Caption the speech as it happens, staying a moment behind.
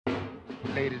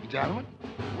Ladies and gentlemen,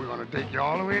 we're going to take you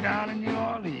all the way down to New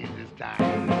Orleans this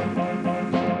time.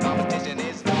 Competition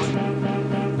is on.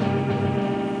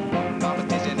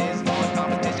 Competition is on.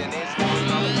 Competition is on.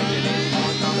 Competition is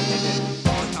on. Competition is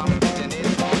on. Competition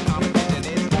is on. Competition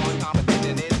is on.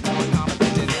 Competition is on.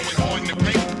 Competition is on. On the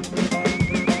paint.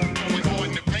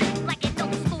 On the paint. Like an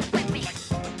old school whipping.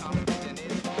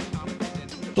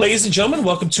 Ladies and gentlemen,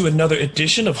 welcome to another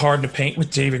edition of Hard to Paint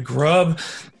with David Grubb.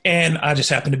 And I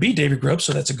just happen to be David Grubb,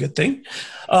 so that's a good thing.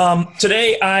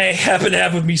 Today, I happen to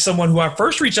have with me someone who I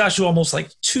first reached out to almost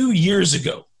like 2 years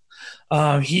ago.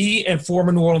 He and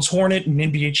former New Orleans Hornet and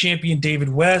NBA champion David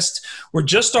West were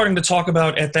just starting to talk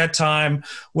about, at that time,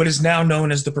 what is now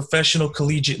known as the Professional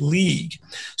Collegiate League.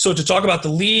 So to talk about the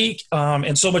league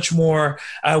and so much more,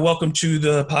 I welcome to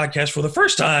the podcast for the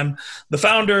first time the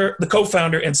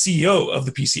co-founder, and CEO of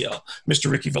the PCL,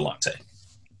 Mr. Ricky Vellante.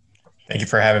 Thank you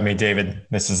for having me, David.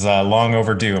 This is long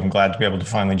overdue. I'm glad to be able to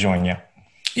finally join you.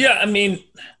 Yeah, I mean,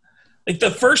 like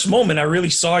the first moment I really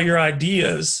saw your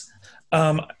ideas,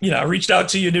 I reached out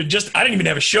to you. I didn't even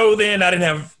have a show then. I didn't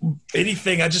have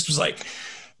anything. I just was like,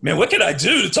 man, what can I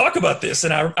do to talk about this?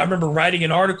 And I remember writing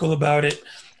an article about it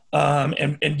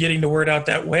and getting the word out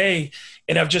that way.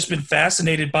 And I've just been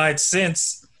fascinated by it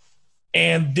since.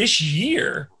 And this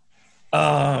year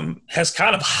has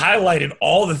kind of highlighted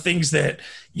all the things that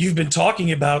you've been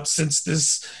talking about since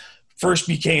this first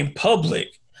became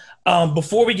public.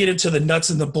 Before we get into the nuts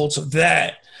and the bolts of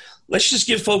that, let's just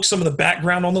give folks some of the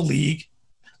background on the league,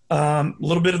 a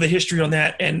little bit of the history on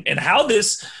that, and how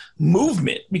this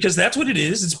movement, because that's what it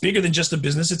is. It's bigger than just a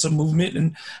business. It's a movement,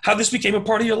 and how this became a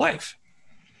part of your life.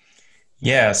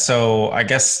 Yeah. So I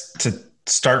guess to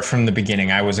start from the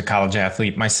beginning, I was a college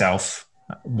athlete myself.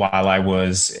 While I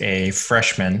was a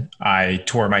freshman, I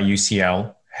tore my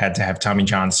UCL, had to have Tommy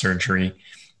John surgery,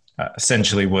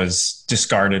 essentially was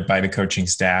discarded by the coaching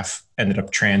staff, ended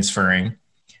up transferring.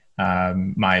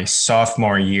 My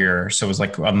sophomore year, so it was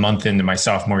like a month into my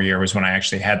sophomore year was when I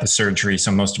actually had the surgery. So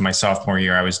most of my sophomore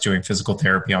year, I was doing physical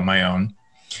therapy on my own.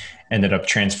 Ended up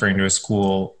transferring to a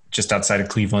school just outside of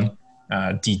Cleveland,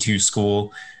 D2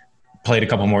 school. Played a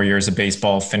couple more years of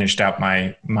baseball, finished out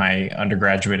my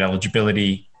undergraduate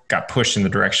eligibility, got pushed in the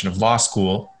direction of law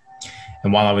school.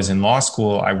 And while I was in law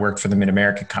school, I worked for the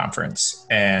Mid-American Conference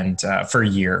and for a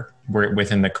year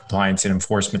within the compliance and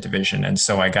enforcement division. And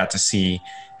so I got to see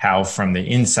how from the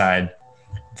inside,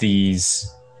 these,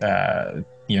 the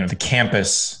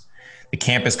campus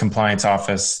compliance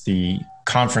office, the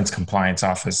conference compliance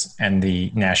office, and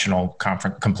the national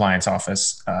conference compliance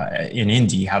office in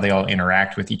Indy, how they all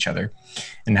interact with each other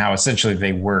and how essentially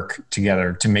they work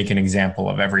together to make an example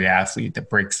of every athlete that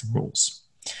breaks the rules.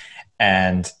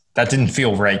 And that didn't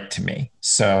feel right to me.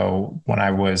 So when I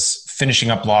was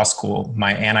finishing up law school,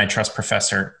 my antitrust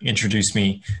professor introduced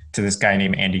me to this guy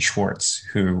named Andy Schwartz,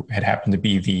 who had happened to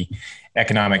be the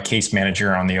economic case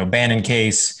manager on the O'Bannon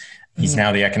case. He's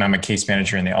now the economic case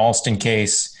manager in the Alston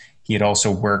case. He had also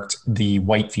worked the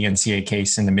White v. NCAA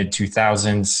case in the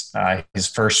mid-2000s. His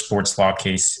first sports law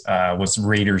case was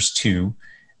Raiders 2.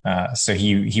 So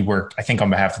he worked, I think, on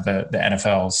behalf of the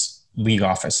NFL's league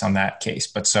office on that case.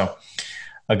 But so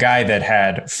a guy that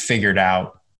had figured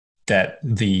out that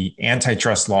the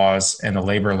antitrust laws and the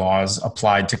labor laws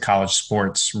applied to college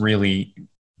sports really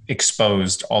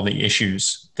exposed all the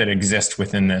issues that exist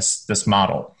within this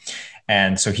model.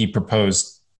 And so he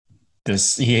proposed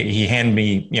this, he handed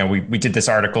me, we did this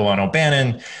article on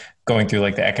O'Bannon going through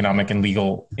like the economic and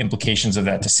legal implications of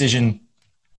that decision.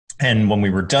 And when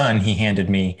we were done, he handed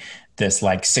me this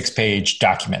like 6-page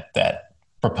document that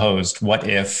proposed what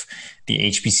if the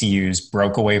HBCUs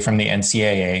broke away from the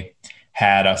NCAA,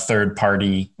 had a third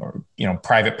party or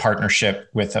private partnership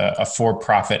with a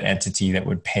for-profit entity that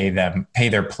would pay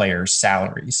their players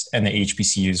salaries, and the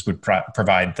HBCUs would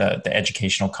provide the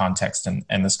educational context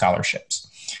and the scholarships.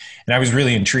 And I was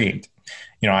really intrigued.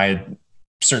 I had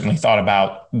certainly thought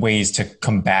about ways to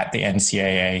combat the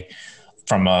NCAA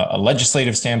from a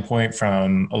legislative standpoint,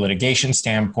 from a litigation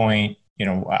standpoint.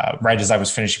 Right as I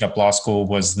was finishing up law school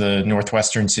was the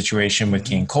Northwestern situation with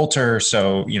King Coulter.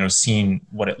 So, seeing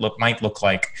what it might look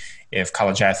like if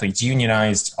college athletes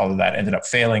unionized, all of that ended up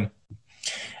failing.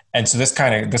 And so this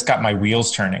got my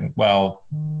wheels turning. Well,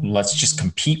 let's just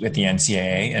compete with the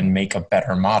NCAA and make a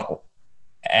better model.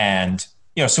 And,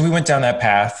 so we went down that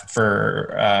path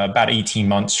for about 18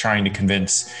 months trying to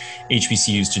convince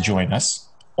HBCUs to join us.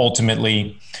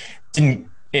 Ultimately,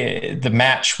 the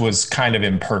match was kind of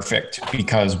imperfect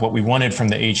because what we wanted from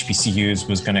the HBCUs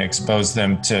was going to expose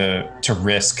them to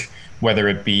risk, whether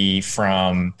it be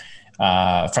from the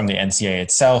NCAA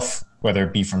itself, whether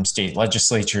it be from state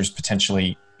legislatures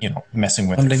potentially messing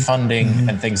with funding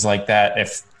and things like that.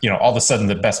 If, all of a sudden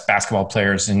the best basketball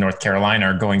players in North Carolina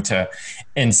are going to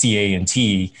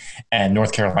NCA&T and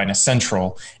North Carolina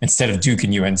Central instead of Duke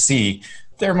and UNC,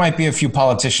 there might be a few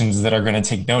politicians that are going to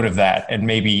take note of that and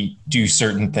maybe do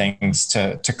certain things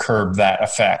to curb that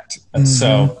effect. And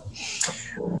so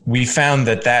we found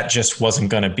that just wasn't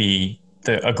going to be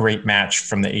a great match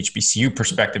from the HBCU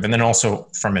perspective. And then also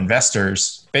from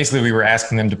investors, basically we were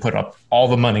asking them to put up all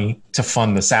the money to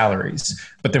fund the salaries,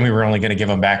 but then we were only going to give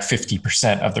them back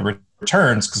 50% of the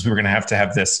returns because we were going to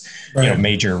have this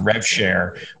major rev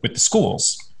share with the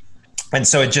schools. And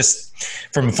so it just,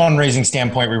 from a fundraising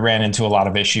standpoint, we ran into a lot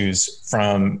of issues.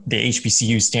 From the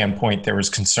HBCU standpoint, there was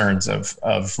concerns of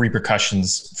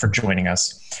repercussions for joining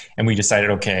us. And we decided,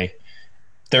 okay,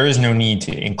 there is no need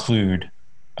to include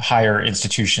higher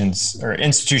institutions or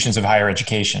institutions of higher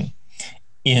education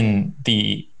in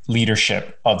the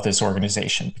leadership of this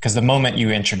organization, because the moment you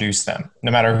introduce them,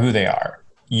 no matter who they are,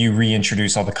 you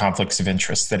reintroduce all the conflicts of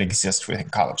interest that exist within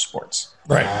college sports.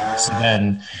 Right. So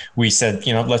then we said,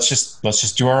 let's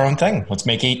just do our own thing. Let's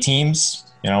make 8 teams.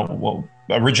 Well,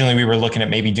 originally we were looking at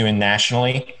maybe doing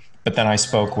nationally, but then I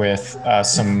spoke with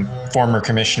some former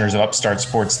commissioners of upstart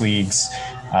sports leagues,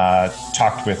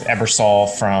 talked with Ebersol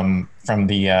from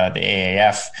the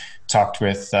AAF, talked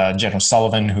with General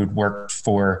Sullivan, who'd worked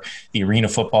for the Arena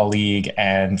Football League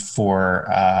and for,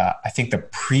 I think, the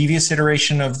previous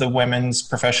iteration of the Women's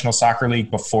Professional Soccer League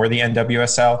before the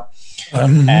NWSL.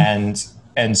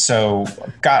 And so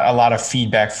got a lot of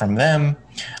feedback from them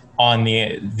on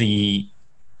they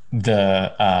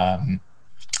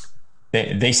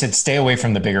said stay away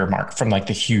from the bigger market, from like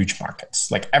the huge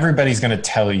markets. Like everybody's going to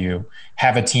tell you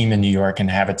have a team in New York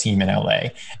and have a team in LA.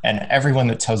 And everyone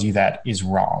that tells you that is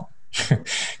wrong,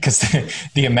 because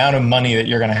the amount of money that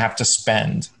you're going to have to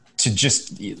spend to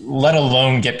just, let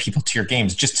alone get people to your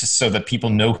games, so that people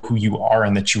know who you are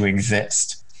and that you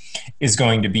exist, is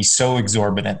going to be so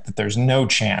exorbitant that there's no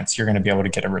chance you're going to be able to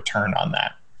get a return on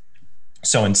that.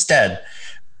 So instead,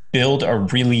 build a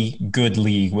really good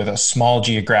league with a small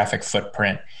geographic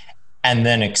footprint and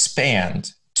then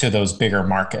expand to those bigger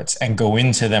markets and go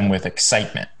into them with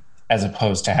excitement, as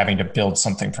opposed to having to build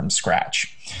something from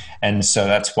scratch. And so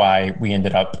that's why we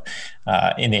ended up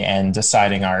in the end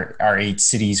deciding our 8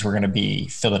 cities were going to be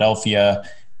Philadelphia,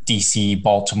 DC,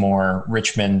 Baltimore,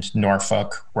 Richmond,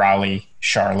 Norfolk, Raleigh,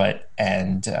 Charlotte,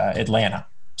 and Atlanta.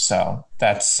 So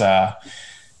that's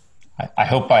I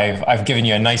hope I've given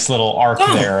you a nice little arc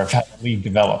there of how the league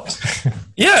developed.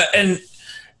 Yeah, and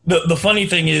the funny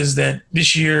thing is that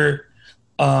this year,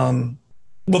 one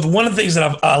of the things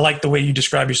that I like the way you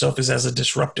describe yourself is as a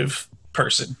disruptive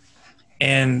person.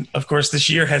 And of course, this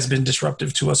year has been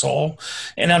disruptive to us all.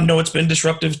 And I know it's been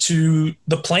disruptive to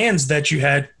the plans that you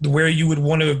had, where you would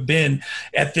want to have been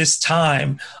at this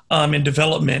time in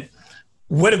development.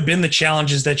 What have been the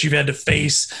challenges that you've had to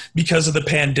face because of the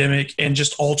pandemic and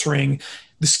just altering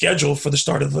the schedule for the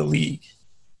start of the league?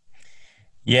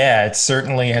 Yeah, it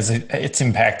certainly it's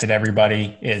impacted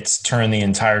everybody. It's turned the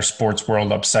entire sports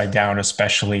world upside down,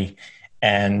 especially.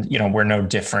 And, we're no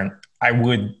different. I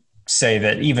would say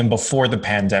that even before the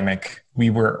pandemic, we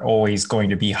were always going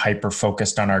to be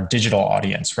hyper-focused on our digital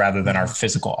audience rather than our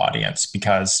physical audience,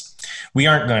 because we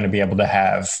aren't going to be able to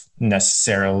have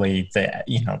necessarily the,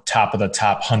 top of the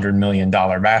top $100 million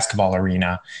basketball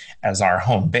arena as our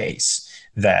home base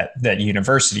that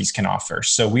universities can offer.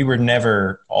 So we were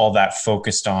never all that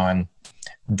focused on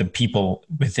the people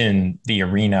within the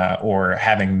arena or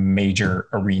having major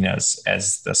arenas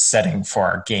as the setting for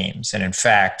our games. And in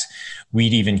fact,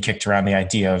 we'd even kicked around the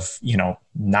idea of,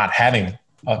 not having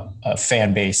a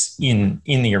fan base in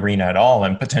the arena at all,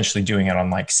 and potentially doing it on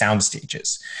like sound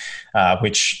stages,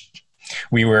 which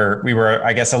we were,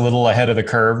 I guess, a little ahead of the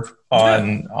curve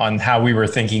on how we were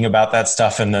thinking about that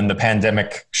stuff. And then the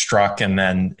pandemic struck, and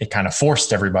then it kind of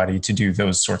forced everybody to do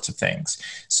those sorts of things.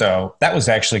 So that was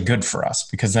actually good for us,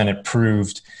 because then it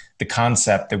proved the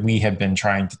concept that we had been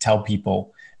trying to tell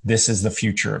people: this is the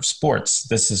future of sports.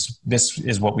 This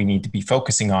is what we need to be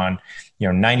focusing on.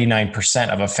 99%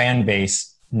 of a fan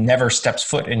base never steps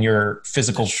foot in your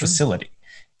physical facility.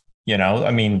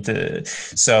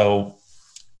 So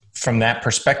from that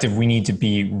perspective, we need to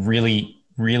be really,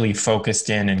 really focused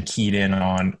in and keyed in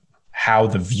on how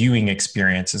the viewing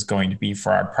experience is going to be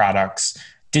for our products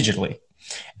digitally.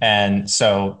 And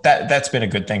so that's been a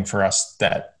good thing for us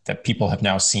that people have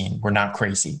now seen. We're not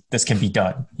crazy. This can be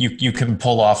done. You can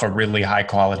pull off a really high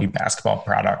quality basketball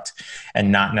product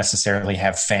and not necessarily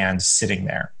have fans sitting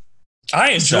there.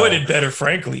 I enjoyed it better,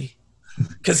 frankly.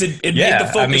 because it made the Yeah,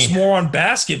 I focus mean, more on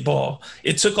basketball.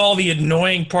 It took all the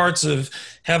annoying parts of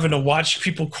having to watch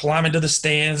people climb into the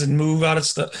stands and move out of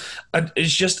stuff.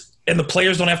 It's just, and the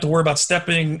players don't have to worry about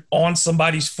stepping on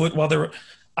somebody's foot while they're.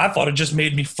 I thought it just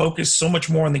made me focus so much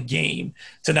more on the game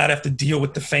to not have to deal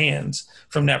with the fans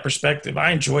from that perspective.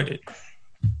 I enjoyed it.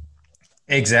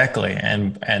 exactly.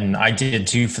 And I did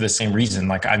too, for the same reason.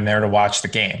 Like, I'm there to watch the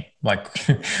game. Like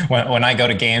when I go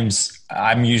to games,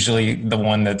 I'm usually the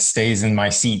one that stays in my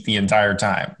seat the entire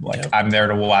time. Like, Yep. I'm there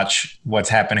to watch what's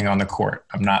happening on the court.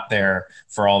 I'm not there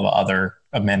for all the other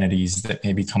amenities that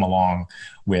maybe come along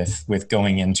with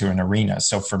going into an arena.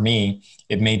 So for me,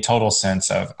 it made total sense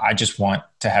of, I just want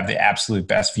to have the absolute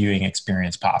best viewing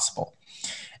experience possible.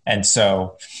 And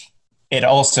so that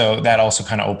also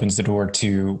kind of opens the door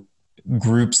to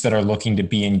groups that are looking to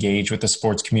be engaged with the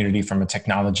sports community from a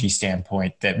technology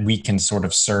standpoint, that we can sort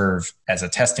of serve as a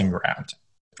testing ground.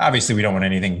 Obviously, we don't want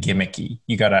anything gimmicky.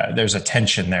 There's a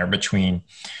tension there between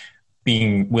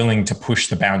being willing to push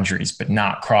the boundaries, but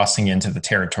not crossing into the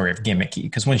territory of gimmicky.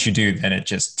 Because once you do, then it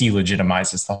just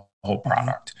delegitimizes the whole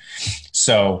product.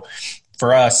 So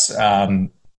for us,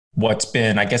 what's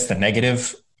been, I guess, the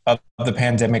negative of the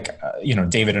pandemic,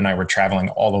 David and I were traveling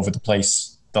all over the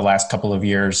place the last couple of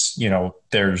years.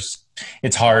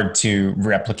 It's hard to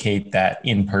replicate that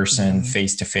in-person,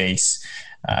 face-to-face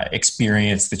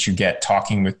experience that you get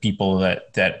talking with people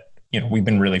that we've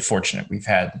been really fortunate. We've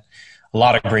had a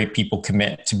lot of great people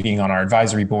commit to being on our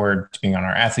advisory board, to being on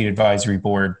our athlete advisory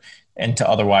board, and to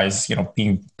otherwise,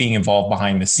 being involved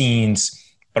behind the scenes.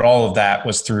 But all of that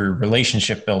was through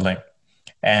relationship building.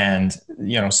 And,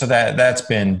 so that's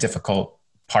been difficult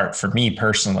part for me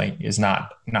personally, is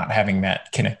not having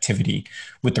that connectivity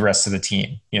with the rest of the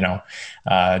team.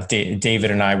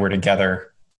 David and I were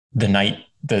together the night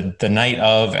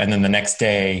of, and then the next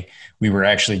day we were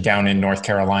actually down in North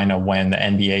Carolina when the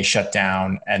NBA shut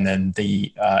down, and then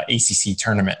the ACC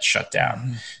tournament shut down.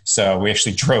 Mm-hmm. So we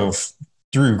actually drove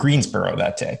through Greensboro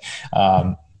that day.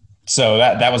 So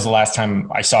that was the last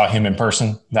time I saw him in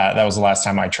person. That was the last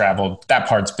time I traveled. That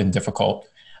part's been difficult,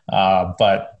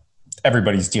 but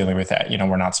everybody's dealing with that.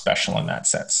 We're not special in that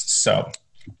sense. So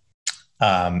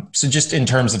just in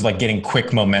terms of like getting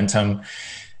quick momentum,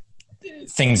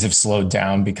 things have slowed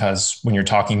down, because when you're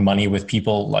talking money with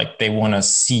people, like, they want to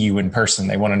see you in person.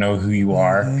 They want to know who you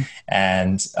are. Mm-hmm.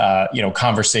 And,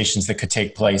 conversations that could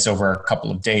take place over a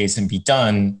couple of days and be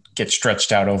done get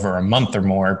stretched out over a month or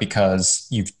more, because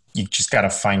you just got to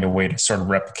find a way to sort of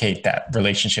replicate that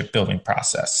relationship building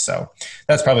process. So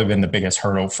that's probably been the biggest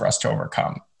hurdle for us to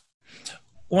overcome.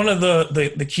 One of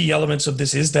the key elements of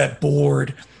this is that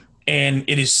board, and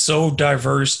it is so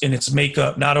diverse in its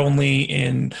makeup, not only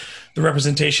in the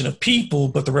representation of people,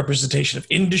 but the representation of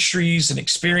industries and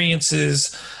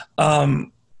experiences.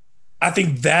 I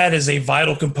think that is a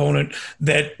vital component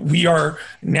that we are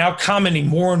now commenting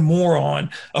more and more on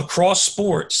across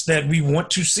sports, that we want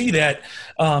to see that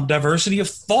diversity of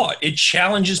thought. It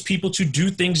challenges people to do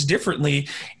things differently.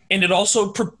 And it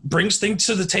also brings things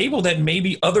to the table that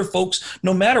maybe other folks,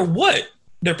 no matter what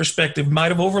their perspective,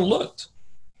 might have overlooked.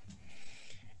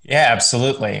 Yeah,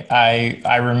 absolutely.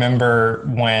 I remember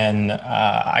when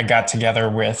I got together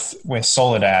with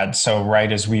Soledad. So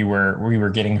right as we were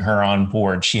getting her on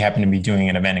board, she happened to be doing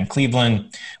an event in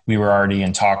Cleveland. We were already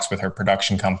in talks with her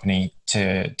production company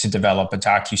to develop a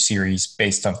docuseries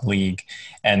based on the league.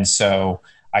 And so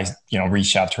I,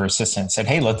 reached out to her assistant and said,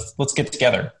 "Hey, let's get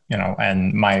together."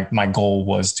 And my goal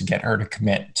was to get her to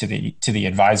commit to the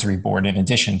advisory board, in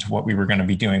addition to what we were going to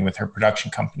be doing with her production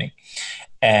company.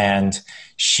 And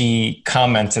she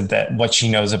commented that what she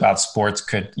knows about sports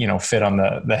could, fit on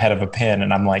the head of a pin.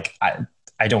 And I'm like,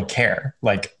 I don't care.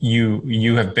 Like,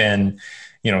 you have been,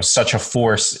 such a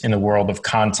force in the world of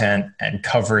content and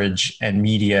coverage and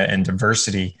media and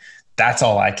diversity. That's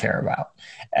all I care about.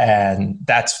 And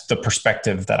that's the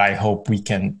perspective that I hope we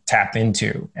can tap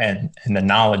into, and the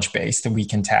knowledge base that we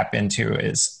can tap into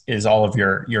is all of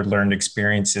your learned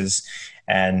experiences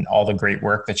and all the great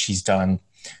work that she's done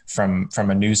from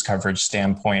a news coverage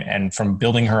standpoint, and from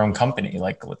building her own company.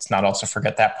 Like, let's not also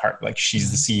forget that part. Like,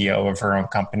 she's the CEO of her own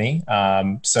company.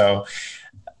 That's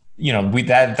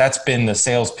been the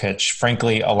sales pitch.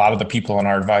 Frankly, a lot of the people on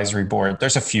our advisory board,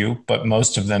 there's a few, but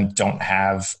most of them don't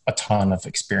have a ton of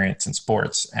experience in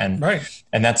sports. And, right.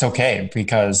 And that's okay,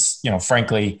 because,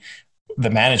 frankly,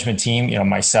 the management team,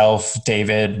 myself,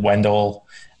 David, Wendell,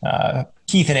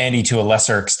 Keith and Andy to a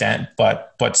lesser extent,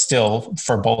 but still,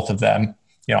 for both of them,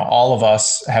 all of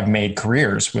us have made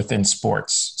careers within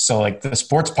sports. So like, the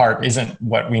sports part isn't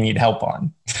what we need help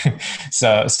on.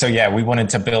 So yeah, we wanted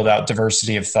to build out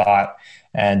diversity of thought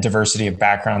and diversity of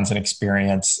backgrounds and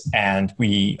experience. And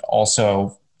we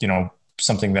also,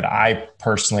 something that I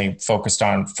personally focused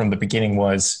on from the beginning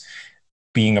was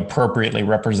being appropriately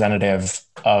representative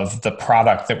of the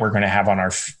product that we're going to have on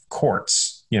our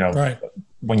courts. Right.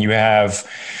 When you have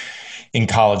in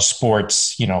college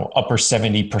sports, upper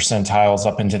 70 percentiles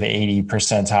up into the 80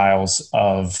 percentiles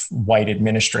of white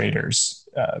administrators,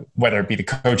 whether it be the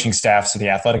coaching staffs or the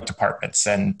athletic departments,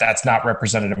 and that's not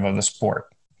representative of the sport.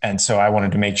 And so I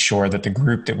wanted to make sure that the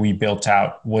group that we built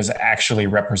out was actually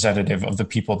representative of the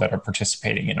people that are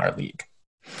participating in our league.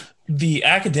 The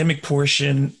academic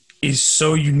portion is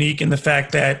so unique in the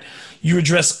fact that you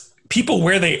address people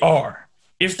where they are.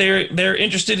 If they're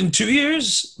interested in 2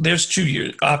 years, there's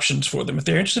 2-year options for them. If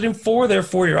they're interested in 4, there are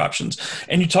 4-year options.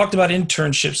 And you talked about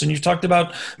internships, and you've talked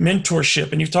about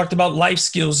mentorship, and you've talked about life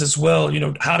skills as well,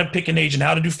 how to pick an agent,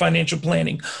 how to do financial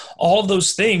planning, all of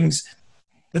those things,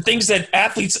 the things that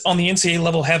athletes on the NCAA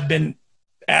level have been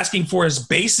asking for as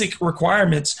basic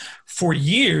requirements for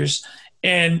years.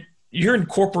 And you're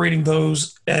incorporating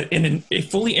those in a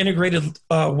fully integrated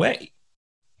way.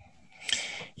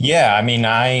 Yeah, I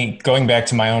mean, going back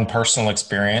to my own personal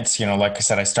experience, like I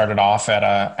said, I started off at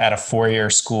a 4-year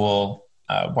school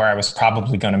where I was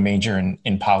probably going to major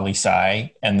in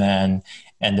poli-sci, and then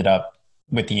ended up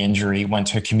with the injury, went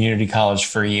to a community college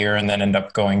for a year, and then ended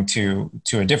up going to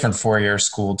a different 4-year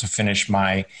school to finish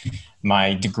my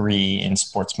degree in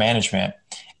sports management.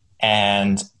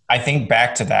 And I think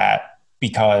back to that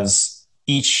because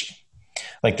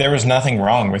there was nothing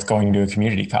wrong with going to a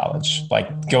community college.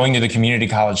 Like, going to the community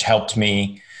college helped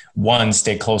me, one,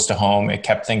 stay close to home. It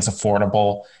kept things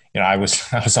affordable. I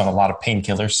was on a lot of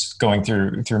painkillers going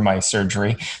through my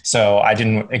surgery. So I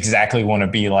didn't exactly want to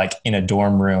be like in a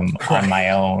dorm room on my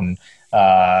own,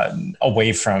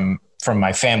 away from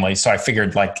my family. So I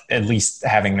figured like at least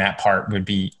having that part would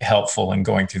be helpful in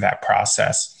going through that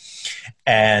process.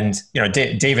 And,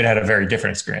 David had a very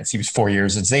different experience. He was 4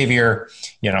 years at Xavier,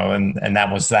 and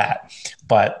that was that.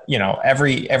 But,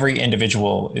 every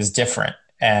individual is different.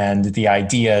 And the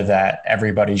idea that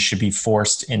everybody should be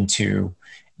forced into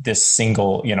this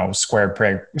single, square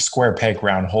peg,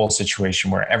 round hole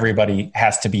situation where everybody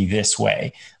has to be this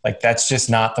way, like, that's just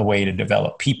not the way to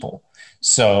develop people.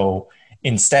 So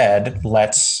instead,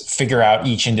 let's figure out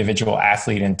each individual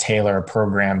athlete and tailor a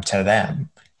program to them.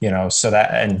 So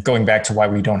that, and going back to why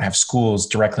we don't have schools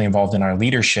directly involved in our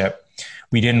leadership,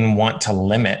 we didn't want to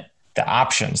limit the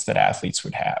options that athletes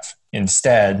would have.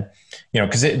 Instead,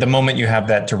 because the moment you have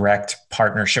that direct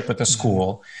partnership with the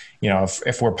school,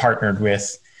 if we're partnered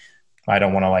with, I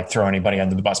don't want to like throw anybody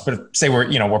under the bus, but say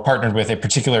we're partnered with a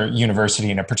particular university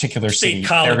in a particular city,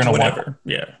 college, they're going to whatever.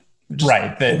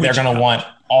 They're going to want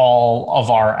all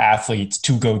of our athletes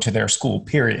to go to their school,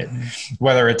 period,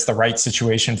 whether it's the right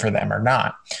situation for them or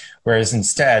not. Whereas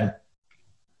instead,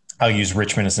 I'll use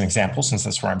Richmond as an example, since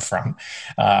that's where I'm from.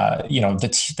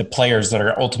 The players that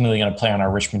are ultimately going to play on our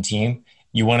Richmond team,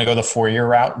 you want to go the 4-year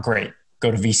route? Great.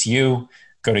 Go to VCU,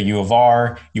 go to U of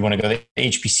R. You want to go the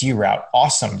HBCU route?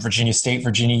 Awesome. Virginia State,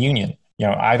 Virginia Union.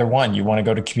 Either one. You want to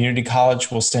go to community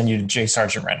college? We'll send you to J.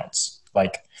 Sargent Reynolds.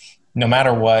 Like, no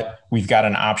matter what, we've got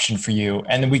an option for you.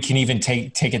 And then we can even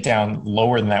take it down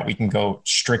lower than that. We can go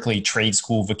strictly trade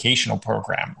school vocational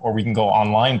program, or we can go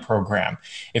online program.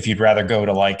 If you'd rather go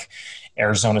to like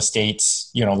Arizona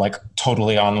State's, like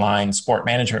totally online sport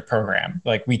management program,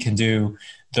 like we can do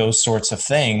those sorts of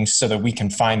things so that we can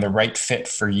find the right fit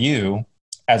for you,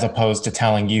 as opposed to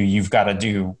telling you, you've got to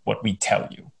do what we tell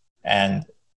you. And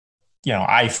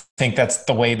I think that's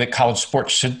the way that college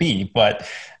sports should be, but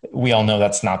we all know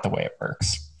that's not the way it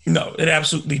works. No, it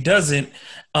absolutely doesn't.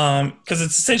 Because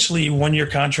it's essentially 1-year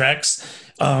contracts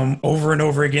over and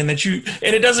over again and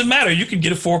it doesn't matter. You can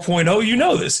get a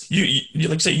 4.0. This, you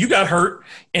like say you got hurt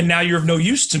and now you're of no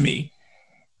use to me.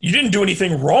 You didn't do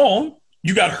anything wrong.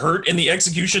 You got hurt in the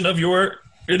execution of your,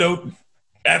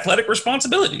 athletic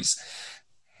responsibilities.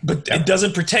 But it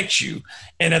doesn't protect you.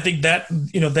 And I think that,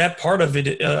 that part of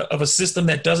it, of a system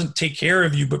that doesn't take care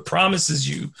of you, but promises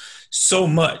you so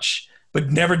much,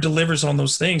 but never delivers on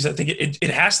those things, I think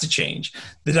it has to change.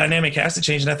 The dynamic has to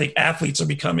change. And I think athletes are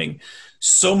becoming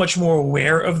so much more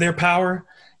aware of their power.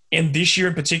 And this year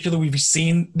in particular, we've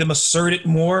seen them assert it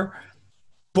more,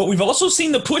 but we've also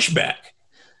seen the pushback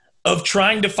of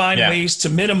trying to find ways to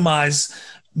minimize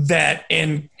that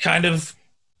and kind of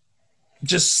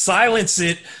just silence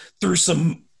it through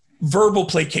some verbal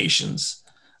placations,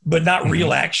 but not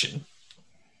real action.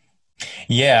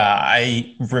 Yeah,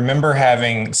 I remember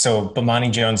so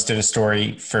Bomani Jones did a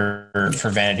story for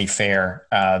Vanity Fair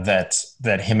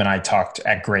that him and I talked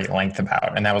at great length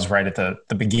about, and that was right at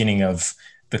the beginning of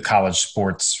the college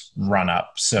sports run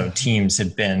up. So teams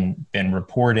had been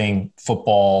reporting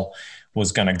football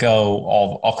was going to go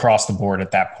all across the board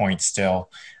at that point still.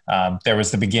 There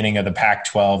was the beginning of the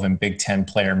Pac-12 and Big Ten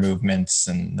player movements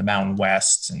and the Mountain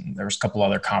West. And there was a couple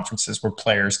other conferences where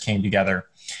players came together.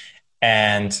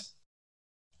 And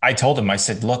I told him, I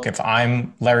said, look, if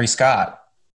I'm Larry Scott,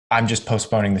 I'm just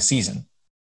postponing the season.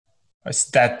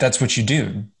 That's what you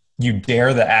do. You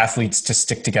dare the athletes to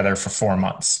stick together for 4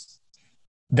 months.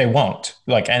 They won't.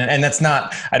 And that's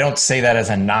not, I don't say that as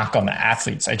a knock on the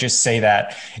athletes. I just say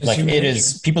that it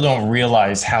is, people don't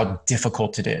realize how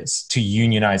difficult it is to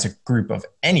unionize a group of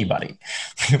anybody,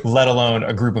 let alone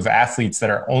a group of athletes that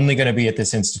are only going to be at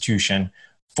this institution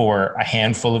for a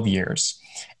handful of years,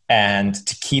 and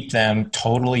to keep them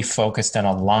totally focused and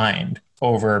aligned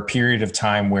over a period of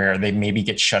time where they maybe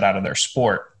get shut out of their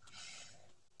sport.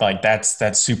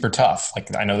 That's super tough.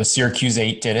 I know the Syracuse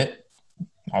 8 did it,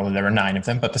 although there were 9 of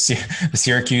them, but the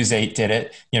Syracuse 8 did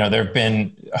it. There have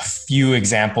been a few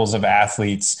examples of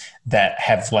athletes that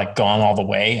have gone all the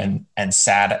way and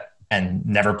sat and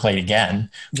never played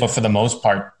again. Yeah. But for the most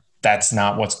part, that's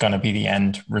not what's going to be the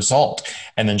end result.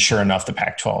 And then sure enough, the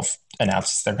Pac-12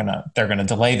 announces they're going to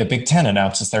delay. The Big Ten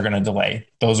announces they're going to delay.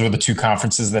 Those were the 2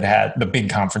 conferences that had the big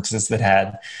conferences that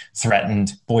had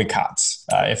threatened boycotts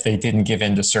if they didn't give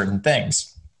in to certain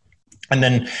things. And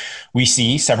then we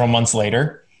see several months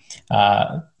later,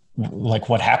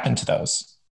 what happened to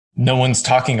those. No one's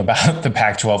talking about the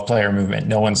Pac-12 player movement.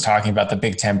 No one's talking about the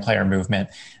Big Ten player movement.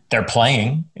 They're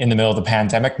playing in the middle of the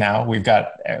pandemic now. We've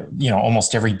got,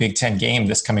 almost every Big Ten game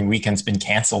this coming weekend's been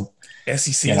canceled.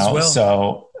 SEC as well.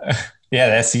 So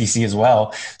yeah, the SEC as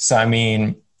well. So, I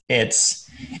mean, it's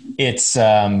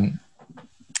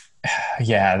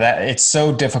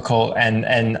so difficult,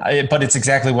 but it's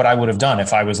exactly what I would have done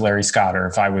if I was Larry Scott or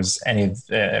if I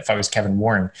was Kevin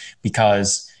Warren,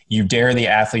 because you dare the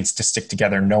athletes to stick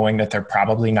together knowing that they're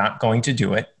probably not going to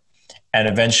do it. And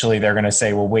eventually they're going to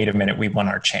say, well, wait a minute, we won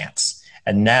our chance.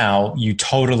 And now you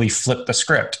totally flip the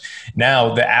script.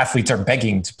 Now the athletes are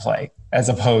begging to play, as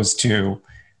opposed to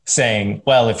saying,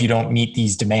 well, if you don't meet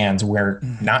these demands, we're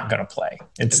not going to play.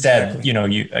 Instead,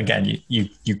 exactly.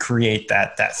 you create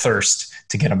that thirst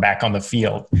to get them back on the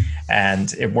field,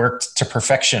 and it worked to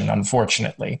perfection,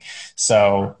 unfortunately.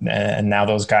 So, and now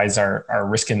those guys are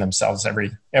risking themselves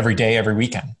every day, every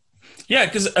weekend. Yeah.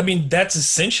 Cause that's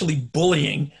essentially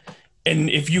bullying.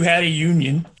 And if you had a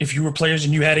union, if you were players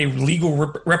and you had a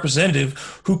legal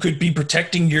representative who could be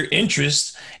protecting your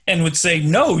interests and would say,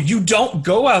 no, you don't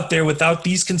go out there without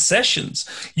these concessions.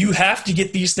 You have to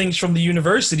get these things from the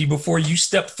university before you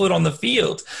step foot on the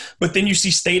field. But then you see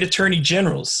state attorney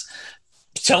generals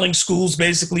telling schools,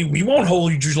 basically, we won't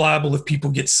hold you liable if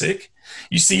people get sick.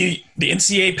 You see the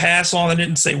NCAA pass on it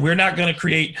and say, we're not going to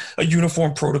create a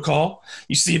uniform protocol.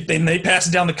 You see if they pass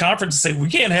it down the conference and say, we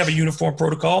can't have a uniform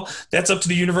protocol. That's up to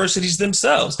the universities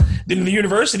themselves. Then the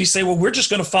universities say, well, we're just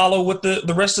going to follow what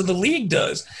the rest of the league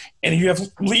does. And you have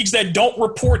leagues that don't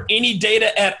report any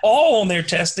data at all on their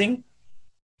testing.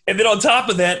 And then on top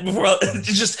of that,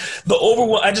 it's just the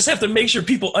overwhelm. I just have to make sure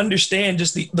people understand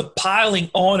just the piling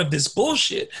on of this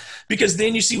bullshit, because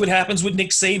then you see what happens with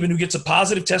Nick Saban, who gets a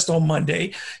positive test on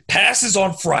Monday, passes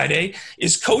on Friday,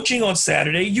 is coaching on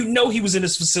Saturday. He was in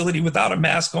his facility without a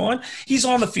mask on. He's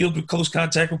on the field with close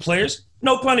contact with players.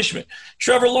 No punishment.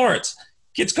 Trevor Lawrence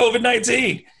gets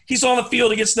COVID-19. He's on the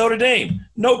field against Notre Dame.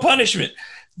 No punishment.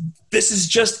 This is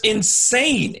just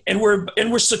insane. And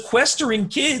we're sequestering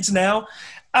kids now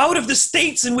out of the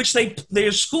states in which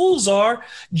their schools are,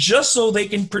 just so they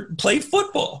can play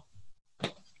football.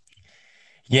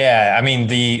 Yeah,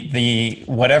 the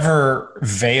whatever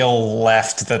veil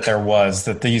left that there was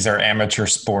that these are amateur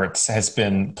sports has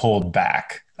been pulled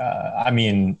back.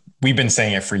 We've been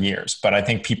saying it for years, but I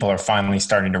think people are finally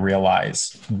starting to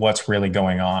realize what's really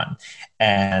going on.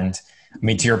 And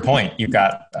to your point, you've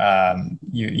got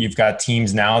you've got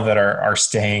teams now that are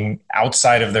staying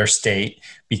outside of their state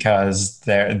because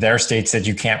their state said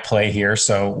you can't play here,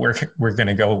 so we're going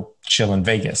to go chill in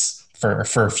Vegas for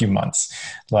a few months.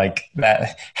 Like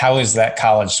that, how is that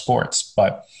college sports?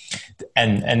 But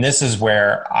and this is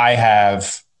where I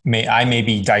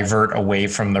maybe divert away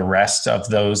from the rest of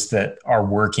those that are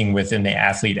working within the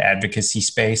athlete advocacy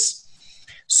space.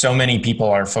 So many people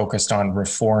are focused on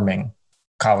reforming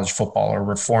college football or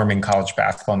reforming college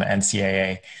basketball in the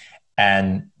NCAA.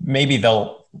 And maybe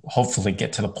they'll hopefully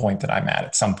get to the point that I'm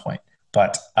at some point,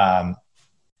 but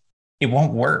it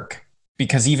won't work,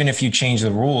 because even if you change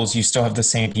the rules, you still have the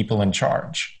same people in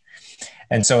charge.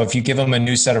 And so if you give them a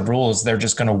new set of rules, they're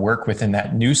just going to work within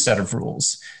that new set of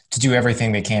rules to do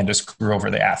everything they can to screw over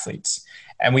the athletes.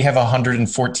 And we have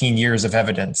 114 years of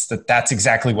evidence that that's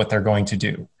exactly what they're going to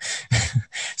do.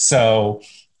 So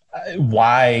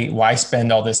why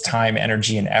spend all this time,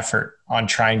 energy, and effort on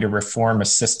trying to reform a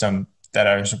system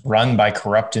that is run by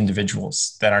corrupt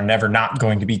individuals that are never not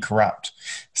going to be corrupt?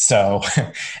 So,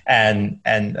 and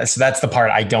so that's the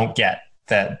part I don't get,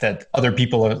 that other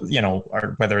people are,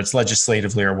 or whether it's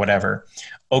legislatively or whatever.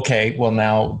 Okay, well,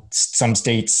 now some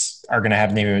states are going to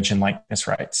have name, image, and likeness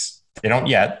rights. They don't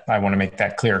yet. I want to make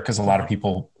that clear, because a lot of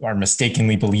people are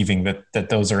mistakenly believing that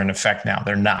those are in effect now.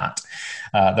 They're not.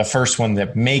 The first one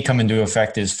that may come into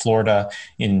effect is Florida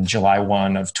in July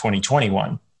 1 of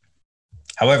 2021.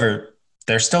 However,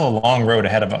 there's still a long road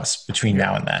ahead of us between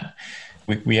now and then.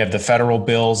 We have the federal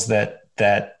bills that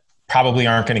probably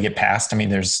aren't going to get passed. I mean,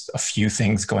 there's a few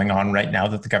things going on right now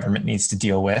that the government needs to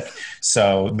deal with.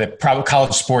 So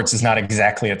college sports is not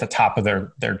exactly at the top of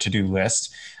their to-do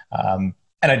list.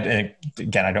 And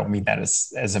again, I don't mean that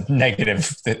as a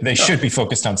negative. They should be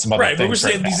focused on some other things. Right, but we're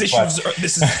saying these issues,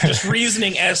 this is just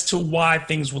reasoning as to why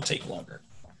things will take longer.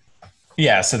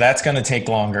 Yeah, so that's going to take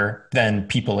longer than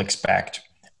people expect.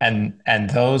 And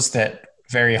those that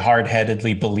very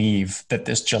hard-headedly believe that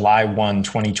this July 1,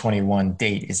 2021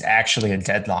 date is actually a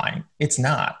deadline, it's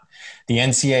not. The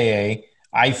NCAA,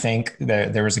 I think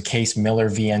there was a case, Miller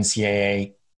v.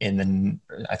 NCAA,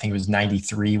 I think it was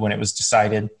 93 when it was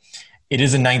decided. It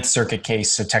is a Ninth Circuit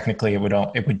case, so technically it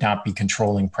would not be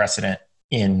controlling precedent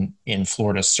in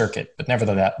Florida's circuit. But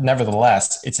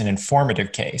nevertheless, it's an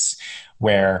informative case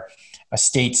where a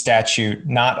state statute,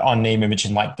 not on name, image,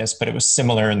 and likeness, but it was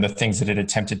similar in the things that it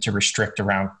attempted to restrict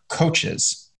around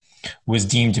coaches, was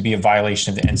deemed to be a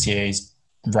violation of the NCAA's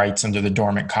rights under the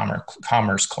Dormant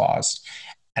Commerce Clause.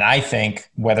 And I think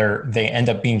whether they end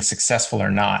up being successful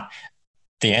or not,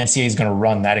 the NCAA is going to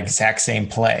run that exact same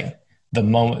play.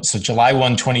 So July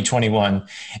 1, 2021,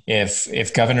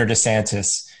 if Governor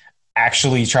DeSantis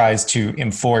actually tries to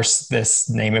enforce this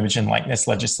name, image, and likeness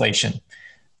legislation,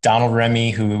 Donald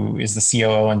Remy, who is the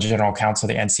COO and general counsel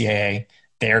of the NCAA,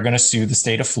 they are going to sue the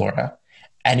state of Florida.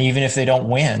 And even if they don't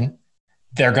win,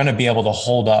 they're going to be able to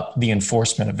hold up the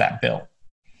enforcement of that bill.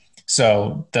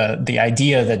 So the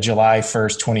idea that July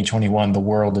 1st, 2021, the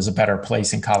world is a better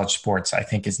place in college sports, I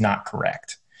think is not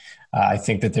correct. I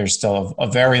think that there's still a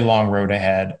very long road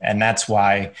ahead. And that's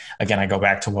why, again, I go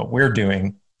back to what we're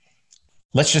doing.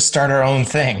 Let's just start our own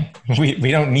thing.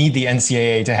 We don't need the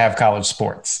NCAA to have college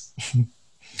sports.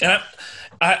 And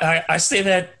I say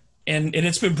that, and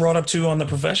it's been brought up too on the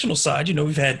professional side.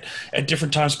 We've had at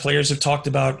different times players have talked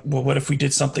about, well, what if we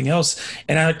did something else?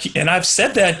 And I've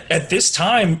said that at this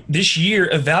time this year,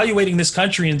 evaluating this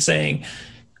country and saying,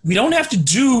 we don't have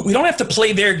to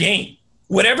play their game.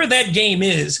 Whatever that game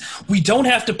is, we don't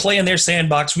have to play in their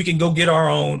sandbox. We can go get our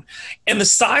own. And the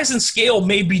size and scale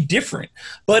may be different,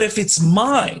 but if it's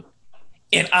mine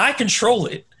and I control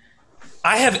it,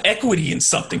 I have equity in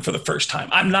something for the first time.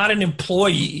 I'm not an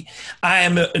employee. I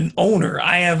am an owner.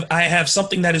 I have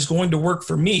something that is going to work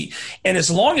for me. And as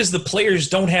long as the players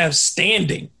don't have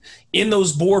standing in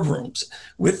those boardrooms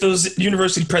with those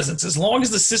university presidents, as long as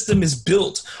the system is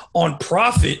built on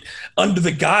profit under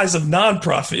the guise of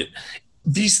nonprofit,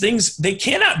 these things, they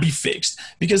cannot be fixed,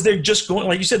 because they're just going,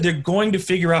 like you said, they're going to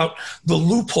figure out the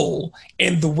loophole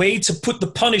and the way to put the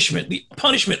punishment. The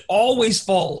punishment always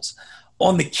falls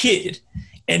on the kid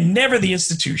and never the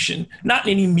institution, not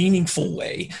in any meaningful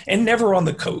way, and never on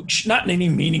the coach, not in any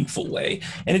meaningful way.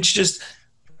 And it's just,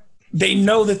 they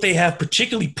know that they have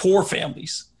particularly poor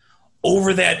families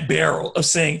over that barrel of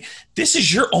saying, this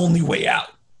is your only way out.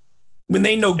 When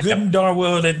they know good and darn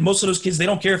well that most of those kids, they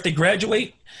don't care if they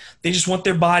graduate. They just want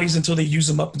their bodies until they use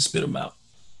them up and spit them out.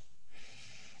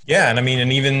 Yeah. And I mean,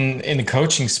 and even in the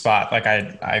coaching spot, like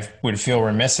I would feel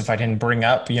remiss if I didn't bring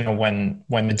up, when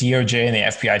the DOJ and the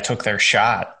FBI took their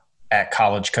shot at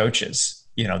college coaches,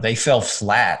 they fell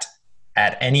flat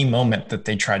at any moment that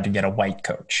they tried to get a white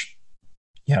coach.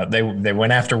 They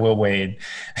went after Will Wade.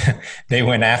 They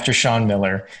went after Sean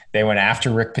Miller. They went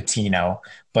after Rick Pitino,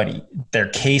 but their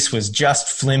case was just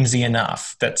flimsy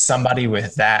enough that somebody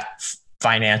with that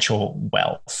financial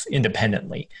wealth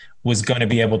independently was going to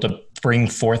be able to bring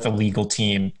forth a legal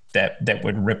team that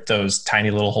would rip those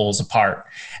tiny little holes apart.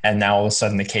 And now all of a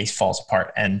sudden the case falls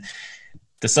apart. And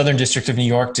the Southern District of New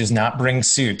York does not bring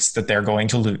suits that they're going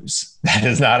to lose. That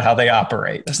is not how they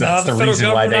operate. That's not the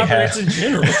reason why they have. In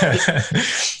general.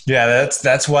 Yeah,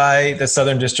 that's why the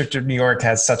Southern District of New York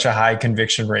has such a high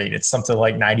conviction rate. It's something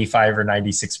like 95 or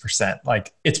 96%.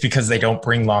 Like, it's because they don't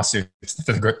bring lawsuits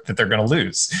that they're going to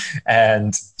lose.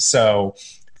 And so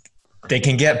they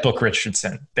can get Book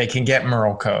Richardson. They can get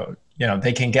Merle Code.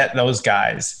 They can get those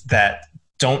guys that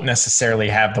don't necessarily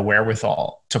have the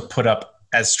wherewithal to put up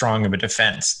as strong of a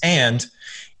defense. And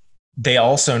they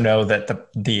also know that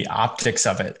the optics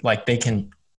of it, like they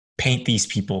can paint these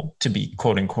people to be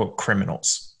quote unquote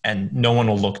criminals and no one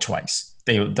will look twice.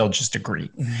 They'll just agree.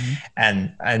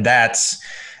 Mm-hmm. And that's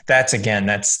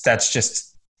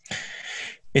just,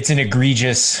 it's an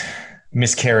egregious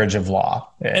miscarriage of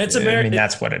law. And it's I mean,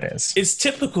 that's what it is. It's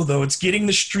typical though. It's getting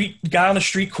the guy on the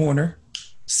street corner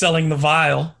selling the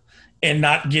vial and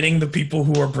not getting the people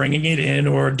who are bringing it in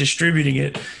or distributing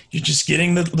it. You're just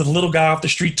getting the little guy off the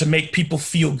street to make people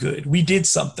feel good. We did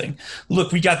something.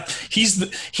 Look, he's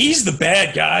the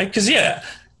bad guy. Cause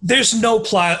there's no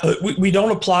we don't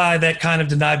apply that kind of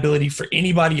deniability for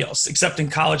anybody else except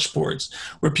in college sports,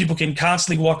 where people can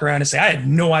constantly walk around and say, I had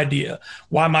no idea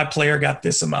why my player got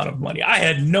this amount of money. I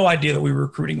had no idea that we were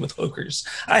recruiting with hookers.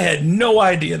 I had no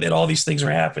idea that all these things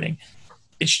were happening.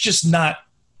 It's just not,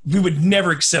 we would never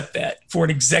accept that for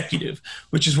an executive,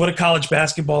 which is what a college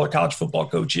basketball or college football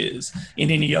coach is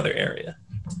in any other area.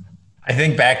 I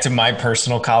think back to my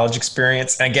personal college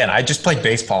experience. And again, I just played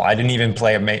baseball. I didn't even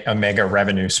play a mega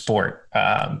revenue sport.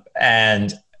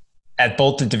 And at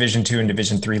both the Division II and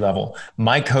Division III level,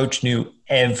 my coach knew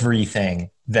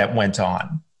everything that went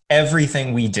on.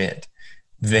 Everything we did,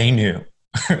 they knew.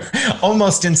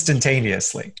 Almost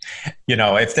instantaneously.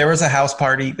 If there was a house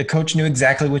party, the coach knew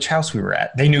exactly which house we were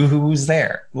at. They knew who was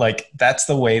there. Like, that's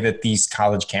the way that these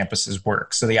college campuses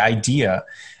work. So the idea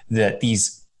that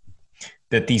these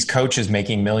coaches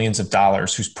making millions of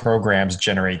dollars, whose programs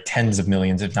generate tens of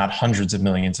millions, if not hundreds of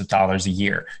millions of dollars a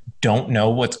year, don't know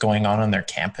what's going on their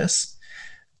campus.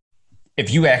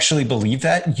 If you actually believe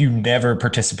that, you never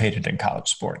participated in college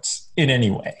sports in any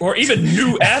way. Or even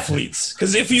new athletes.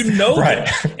 Because if you know right.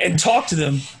 them and talk to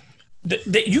them,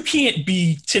 that you can't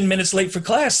be 10 minutes late for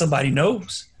class, somebody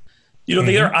knows.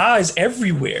 There are eyes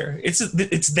everywhere. It's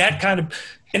that kind of,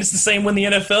 and it's the same when the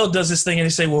NFL does this thing and they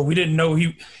say, well, we didn't know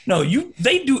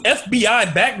they do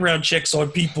FBI background checks on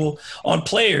people, on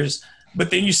players. But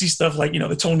then you see stuff like,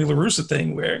 the Tony La Russa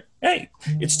thing where, hey,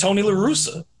 it's Tony La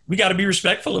Russa. We got to be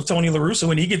respectful of Tony La Russa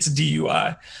when he gets a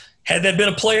DUI. Had that been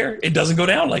a player, it doesn't go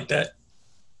down like that.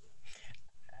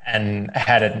 And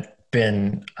had it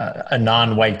been a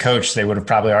non-white coach, they would have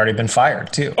probably already been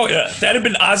fired too. Oh yeah, that had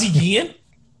been Ozzie Guillen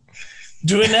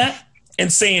doing that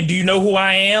and saying, "Do you know who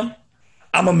I am?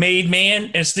 I'm a made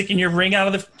man," and sticking your ring out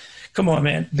of the. Come on,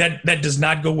 man, that does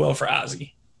not go well for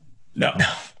Ozzie. No.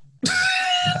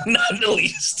 Not in the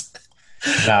least.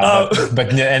 No,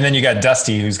 but and then you got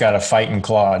Dusty, who's got to fight and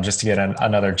claw just to get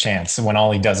another chance when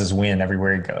all he does is win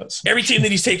everywhere he goes. Every team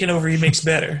that he's taken over, he makes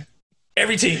better.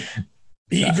 Every team.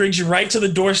 He brings you right to the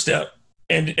doorstep.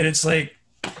 And it's like,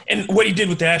 and what he did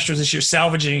with the Astros this year,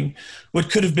 salvaging what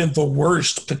could have been the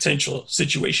worst potential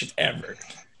situation ever.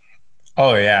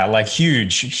 Oh, yeah. Like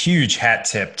huge hat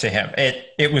tip to him.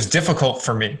 It was difficult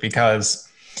for me because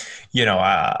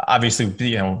obviously,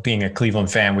 being a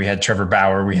Cleveland fan, we had Trevor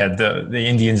Bauer, we had the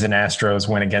Indians and Astros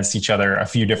went against each other a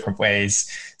few different ways.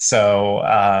 So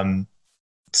I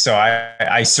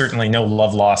certainly know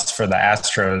love lost for the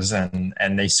Astros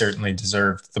and they certainly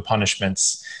deserved the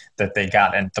punishments that they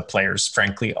got. And the players,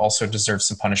 frankly, also deserved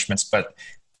some punishments. But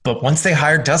once they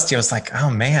hired Dusty, I was like, oh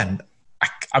man,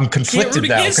 I'm conflicted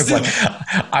now because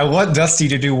I want Dusty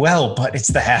to do well, but it's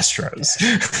the Astros.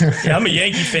 Yeah, I'm a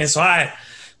Yankee fan, so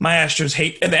my Astros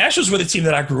hate, and the Astros were the team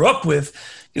that I grew up with,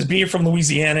 because being from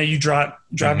Louisiana, you drive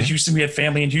to Houston. We had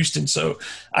family in Houston. So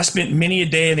I spent many a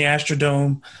day in the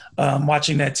Astrodome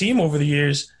watching that team over the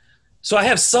years. So I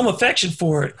have some affection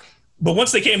for it. But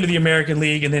once they came to the American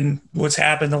League and then what's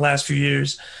happened the last few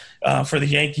years for the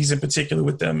Yankees in particular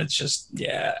with them, it's just,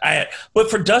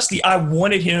 but for Dusty, I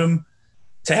wanted him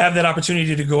to have that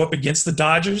opportunity to go up against the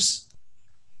Dodgers.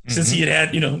 Since he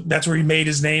had, that's where he made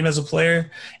his name as a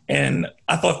player. And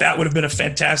I thought that would have been a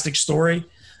fantastic story.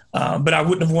 But I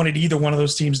wouldn't have wanted either one of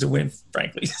those teams to win,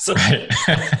 frankly. So, I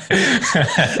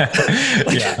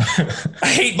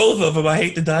hate both of them. I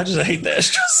hate the Dodgers. I hate the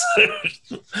Astros.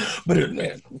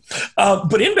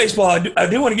 But in baseball, I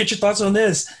do want to get your thoughts on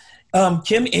this.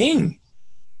 Kim Ng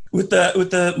with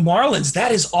the Marlins.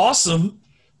 That is awesome.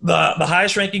 The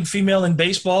highest ranking female in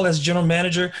baseball as general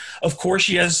manager. Of course,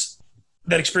 she has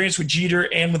that experience with Jeter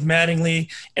and with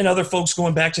Mattingly and other folks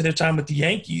going back to their time with the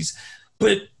Yankees.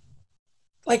 But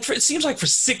it seems like for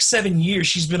 6-7 years,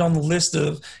 she's been on the list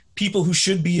of people who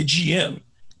should be a GM.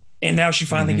 And now she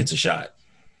finally gets a shot.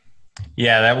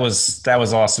 Yeah, that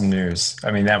was awesome news.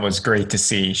 I mean, that was great to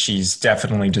see. She's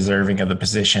definitely deserving of the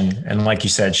position. And like you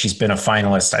said, she's been a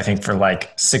finalist, I think, for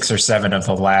like 6 or 7 of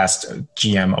the last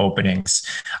GM openings.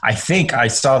 I think I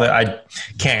saw that. I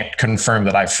can't confirm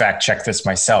that I fact checked this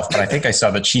myself, but I think I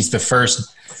saw that she's the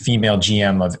first female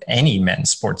GM of any men's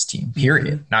sports team,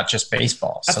 period, not just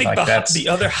baseball. I So think like the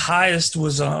other highest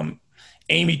was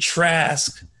Amy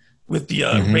Trask with the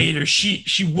Raiders.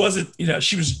 She wasn't,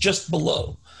 she was just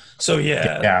below. So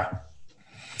yeah.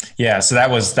 Yeah, so that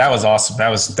was awesome. That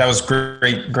was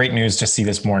great news to see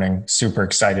this morning. Super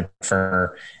excited for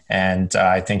her, and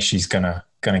I think she's gonna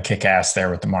kick ass there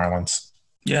with the Marlins.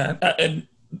 Yeah, and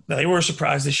they were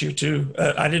surprised this year too.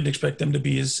 I didn't expect them to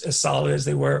be as solid as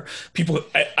they were.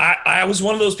 I was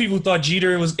one of those people who thought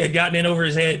Jeter had gotten in over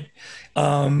his head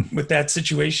with that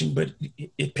situation, but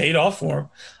it paid off for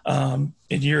him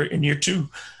in year 2.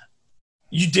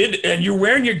 You did, and you're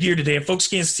wearing your gear today, and folks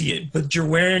can't see it, but you're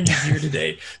wearing your gear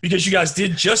today because you guys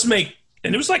did just make,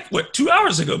 and it was like, 2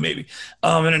 hours ago maybe,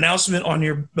 an announcement on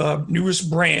your newest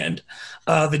brand,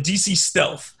 the DC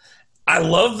Stealth. I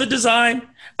love the design.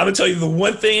 I'm going to tell you the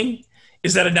one thing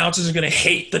is that announcers are going to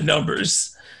hate the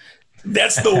numbers.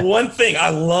 That's the one thing. I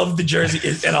love the jersey,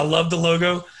 and I love the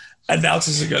logo.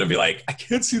 Announcers are going to be like, I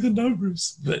can't see the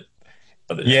numbers, but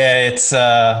yeah, it's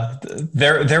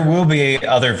there will be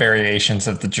other variations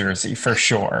of the jersey for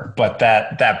sure, but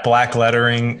that black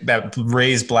lettering, that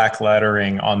raised black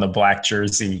lettering on the black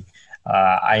jersey,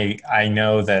 I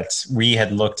know that we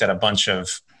had looked at a bunch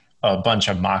of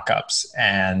mock-ups,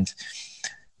 and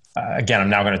again, I'm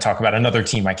now going to talk about another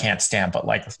team I can't stand, but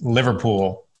like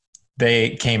Liverpool,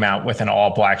 they came out with an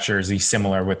all black jersey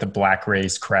similar with the black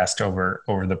raised crest over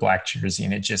the black jersey,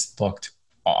 and it just looked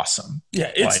awesome.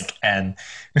 Yeah,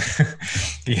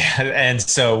 and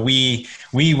so we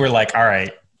were like, all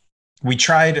right, we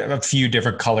tried a few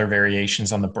different color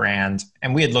variations on the brand,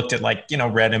 and we had looked at like,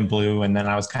 red and blue, and then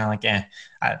I was kind of like,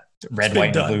 red,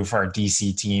 white, and blue for our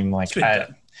DC team. Like,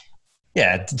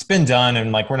 it's been done,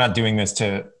 and like we're not doing this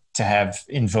to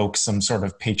invoke some sort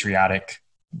of patriotic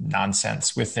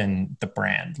nonsense within the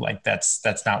brand. Like that's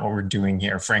not what we're doing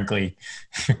here. Frankly,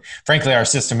 our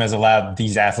system has allowed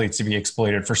these athletes to be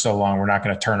exploited for so long. We're not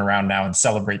going to turn around now and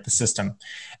celebrate the system.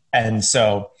 And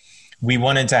so we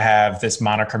wanted to have this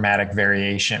monochromatic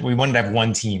variation. We wanted to have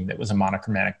one team that was a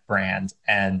monochromatic brand.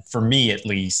 And for me, at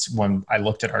least, when I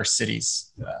looked at our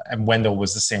cities, and Wendell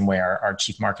was the same way, our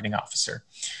chief marketing officer,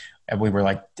 and we were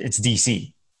like, it's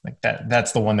DC. Like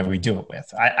that's the one that we do it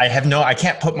with. I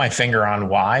can't put my finger on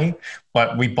why,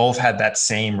 but we both had that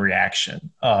same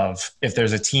reaction of, if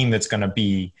there's a team that's going to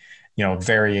be,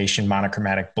 variation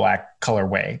monochromatic black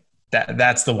colorway,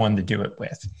 that's the one to do it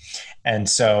with. And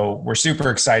so we're super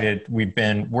excited. We've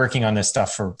been working on this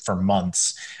stuff for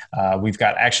months. We've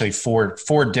got actually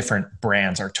four different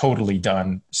brands are totally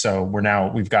done. So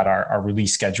we've got our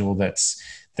release schedule that's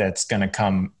going to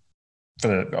come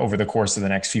over the course of the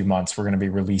next few months. We're going to be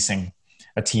releasing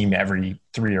a team every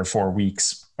 3 or 4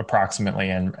 weeks approximately.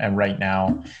 And right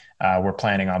now we're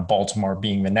planning on Baltimore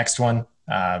being the next one.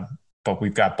 But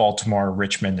we've got Baltimore,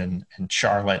 Richmond, and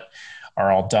Charlotte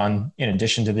are all done in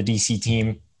addition to the DC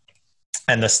team.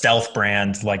 And the Stealth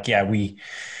brand,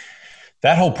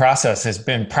 that whole process has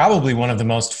been probably one of the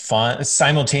most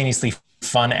simultaneously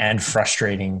fun and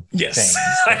frustrating things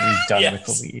that we've done with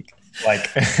the league.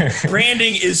 Like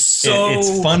branding is so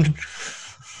it's fun.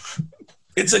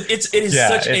 It is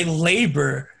such a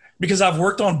labor, because I've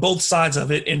worked on both sides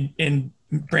of it in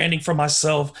branding for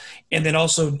myself. And then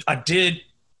also I did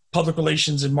public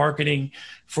relations and marketing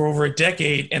for over a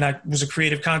decade. And I was a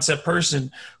creative concept person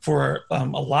for a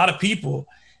lot of people.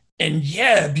 And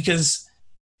because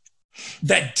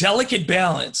that delicate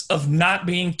balance of not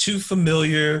being too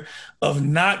familiar, of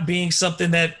not being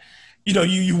something that,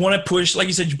 you want to push, like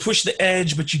you said, you push the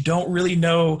edge, but you don't really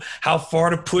know how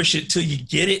far to push it till you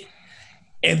get it.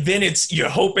 And then you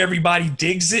hope everybody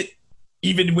digs it,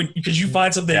 even because you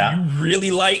find something that you really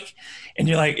like. And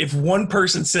you're like, if one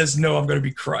person says no, I'm going to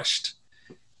be crushed.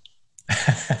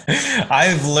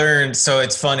 I've learned. So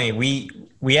it's funny.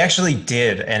 We actually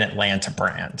did an Atlanta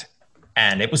brand,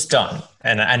 and it was done.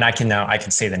 And I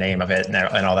can say the name of it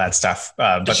and all that stuff.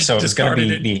 But so it was going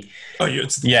to be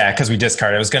because we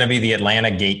discarded. It was going to be the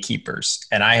Atlanta Gatekeepers.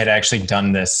 And I had actually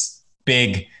done this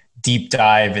big deep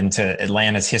dive into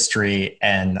Atlanta's history,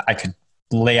 and I could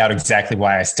lay out exactly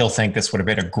why I still think this would have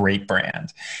been a great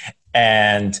brand.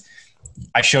 And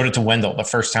I showed it to Wendell the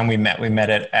first time we met. We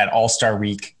met it at All-Star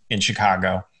Week in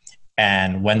Chicago.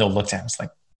 And Wendell looked at it and was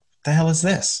like, "The hell is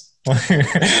this?" I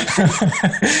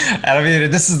mean,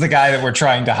 this is the guy that we're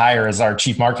trying to hire as our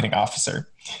chief marketing officer,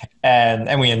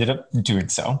 and we ended up doing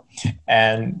so,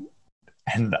 and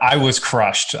I was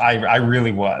crushed. I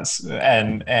really was,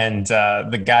 and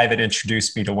the guy that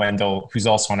introduced me to Wendell, who's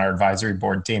also on our advisory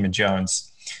board, Damon Jones.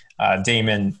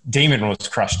 Damon was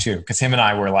crushed too, because him and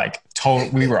I were like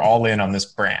we were all in on this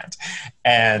brand,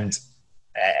 and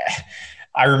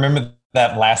I remember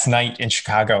that last night in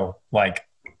Chicago, like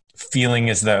feeling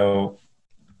as though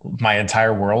my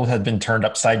entire world had been turned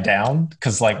upside down,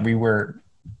 because like we were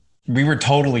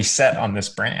totally set on this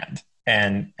brand,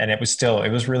 and it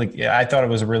was really, I thought it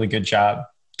was a really good job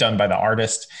done by the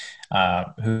artist,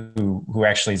 who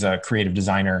actually is a creative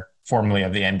designer formerly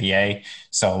of the NBA.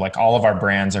 So like all of our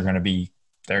brands are going to be,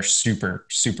 they're super,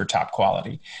 super top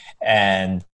quality.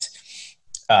 And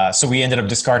so we ended up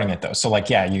discarding it though. So like,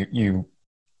 yeah,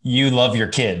 you love your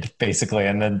kid basically.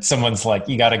 And then someone's like,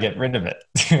 you got to get rid of it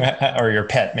or your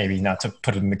pet, maybe, not to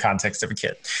put it in the context of a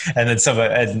kid. And then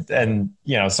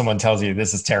someone tells you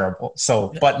this is terrible.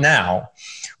 So, but now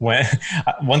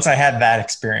once I had that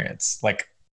experience, like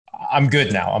I'm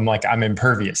good now. I'm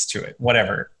impervious to it,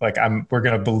 whatever. Like we're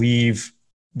going to believe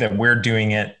that we're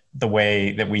doing it the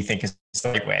way that we think is the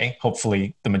right way.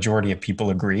 Hopefully the majority of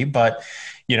people agree, but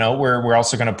we're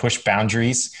also going to push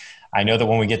boundaries. I know that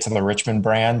when we get to the Richmond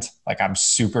brand, like I'm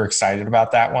super excited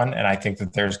about that one. And I think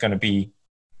that there's going to be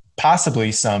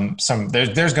possibly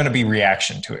there's going to be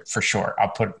reaction to it for sure.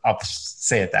 I'll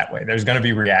say it that way. There's going to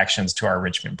be reactions to our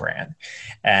Richmond brand,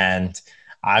 and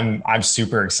I'm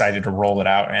super excited to roll it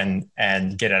out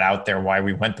and get it out there why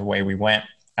we went the way we went.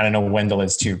 And I know Wendell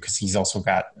is too, because he's also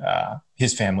got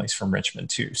his family's from Richmond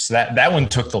too. So that one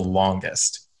took the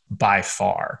longest by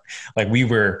far. Like we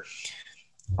were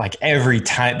like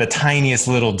the tiniest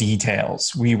little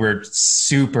details, we were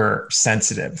super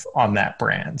sensitive on that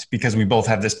brand because we both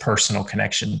have this personal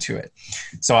connection to it.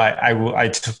 So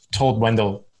I told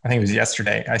Wendell, I think it was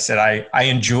yesterday, I said, I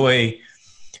enjoy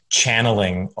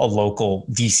channeling a local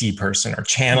DC person or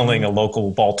channeling a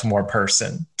local Baltimore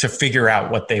person to figure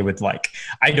out what they would like.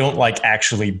 I don't like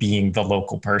actually being the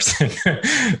local person.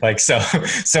 Like, so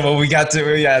when we got to,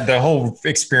 the whole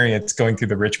experience going through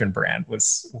the Richmond brand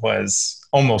was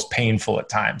almost painful at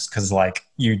times. Cause like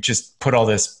you just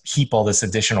heap all this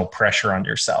additional pressure on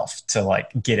yourself to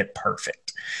like get it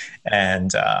perfect.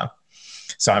 And,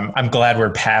 so I'm glad we're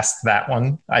past that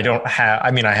one. I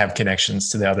have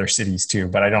connections to the other cities too,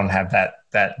 but I don't have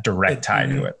that direct tie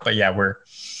to it. But yeah,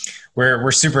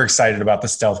 we're super excited about the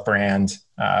Stealth brand.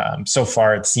 So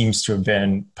far it seems to have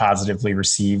been positively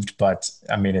received, but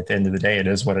I mean, at the end of the day, it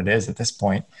is what it is at this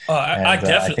point. I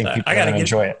definitely, I think people are going to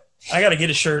enjoy it. I got to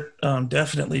get a shirt,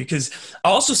 definitely, because I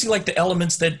also see like the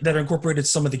elements that are incorporated.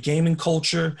 Some of the gaming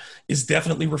culture is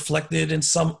definitely reflected in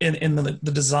the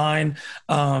design.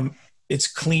 It's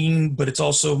clean, but it's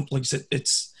also, like you said,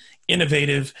 it's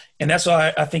innovative. And that's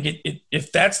why I think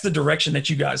if that's the direction that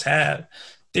you guys have,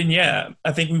 then yeah,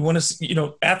 I think we want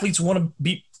to, athletes want to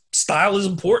be, style is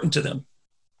important to them,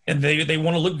 and they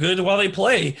want to look good while they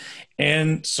play.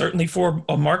 And certainly for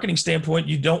a marketing standpoint,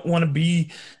 you don't want to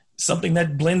be something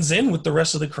that blends in with the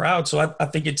rest of the crowd. So I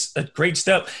think it's a great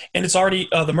step, and it's already,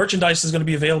 the merchandise is going to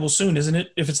be available soon, isn't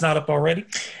it? If it's not up already.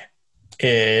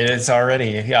 It's already,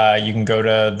 you can go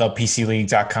to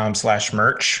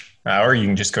thepcleague.com/merch, or you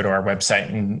can just go to our website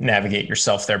and navigate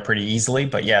yourself there pretty easily.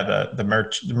 But yeah, the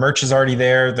merch is already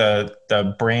there.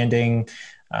 The branding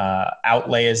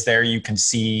outlay is there. You can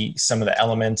see some of the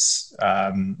elements,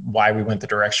 why we went the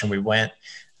direction we went,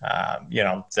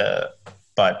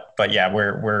 but yeah,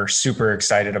 we're super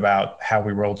excited about how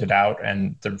we rolled it out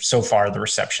and so far the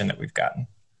reception that we've gotten.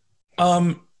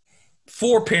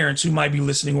 For parents who might be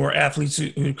listening or athletes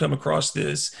who come across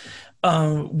this,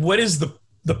 what is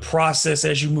the process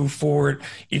as you move forward?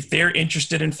 If they're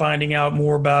interested in finding out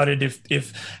more about it,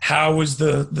 if how is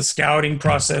the scouting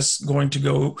process going to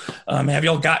go? Have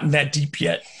y'all gotten that deep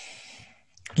yet?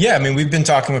 Yeah, I mean, we've been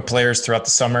talking with players throughout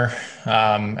the summer,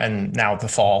 and now the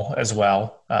fall as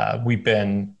well. We've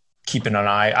been keeping an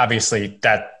eye, obviously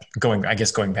going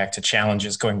back to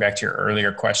challenges, going back to your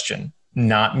earlier question,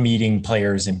 not meeting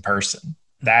players in person.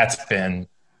 That's been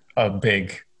a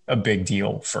big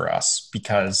deal for us,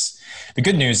 because the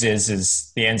good news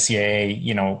is the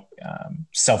NCAA,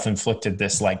 self-inflicted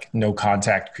this like no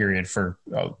contact period for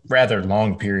a rather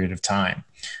long period of time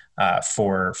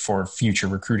for future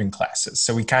recruiting classes.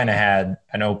 So we kind of had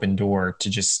an open door to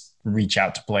just reach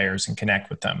out to players and connect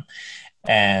with them.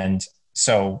 And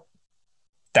so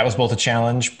that was both a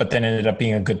challenge, but then ended up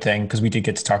being a good thing because we did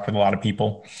get to talk with a lot of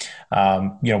people.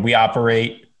 We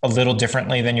operate a little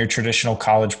differently than your traditional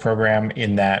college program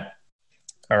in that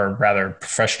or rather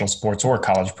professional sports or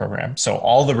college program. So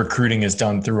all the recruiting is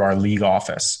done through our league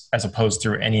office as opposed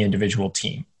through any individual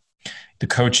team. The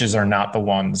coaches are not the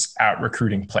ones out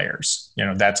recruiting players.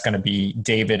 That's going to be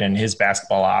David and his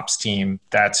basketball ops team.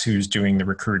 That's who's doing the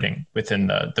recruiting within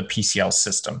the PCL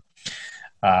system.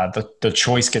 The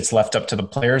choice gets left up to the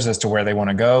players as to where they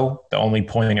want to go. The only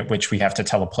point at which we have to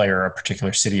tell a player a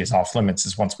particular city is off limits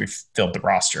is once we've filled the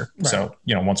roster. Right. So,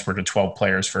 once we're to 12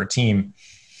 players for a team,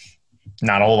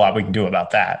 not a whole lot we can do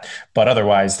about that. But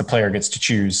otherwise, the player gets to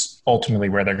choose ultimately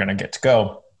where they're going to get to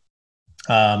go.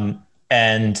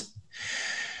 And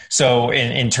so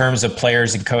in terms of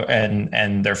players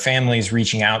and their families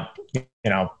reaching out,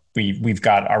 we've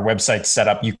got our website set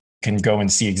up. You can go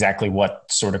and see exactly what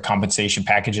sort of compensation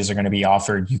packages are going to be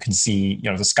offered. You can see,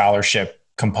 the scholarship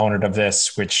component of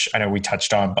this, which I know we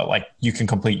touched on, but like you can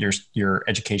complete your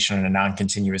education on a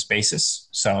non-continuous basis.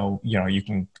 So, you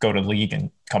can go to league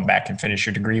and come back and finish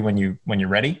your degree when you're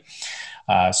ready.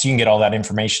 So you can get all that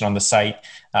information on the site.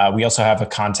 We also have a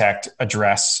contact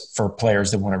address for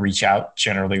players that want to reach out.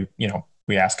 Generally,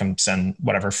 we ask them to send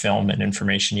whatever film and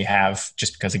information you have,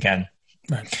 just because, again,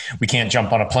 right, we can't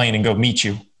jump on a plane and go meet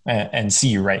you and see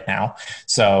you right now.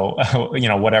 So,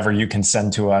 whatever you can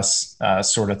send to us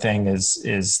sort of thing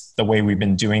is the way we've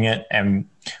been doing it. And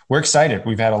we're excited.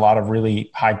 We've had a lot of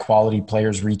really high quality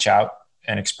players reach out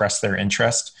and express their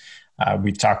interest.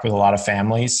 We've talked with a lot of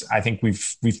families. I think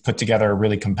we've put together a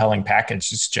really compelling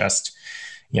package. It's just,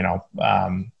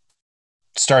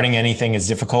 starting anything is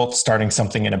difficult. Starting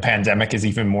something in a pandemic is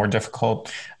even more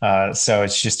difficult. So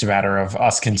it's just a matter of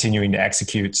us continuing to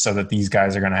execute so that these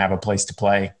guys are going to have a place to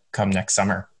play come next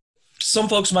summer. Some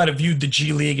folks might have viewed the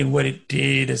G League and what it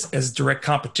did as direct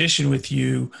competition with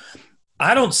you.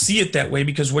 I don't see it that way,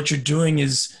 because what you're doing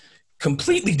is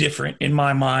completely different in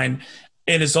my mind.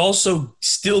 And is also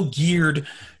still geared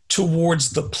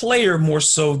towards the player more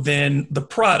so than the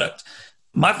product.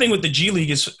 My thing with the G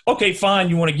League is, okay, fine,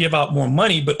 you want to give out more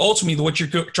money, but ultimately what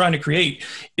you're trying to create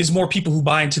is more people who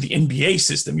buy into the NBA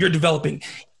system. You're developing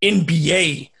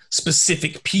NBA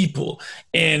specific people.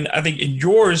 And I think in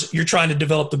yours, you're trying to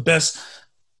develop the best,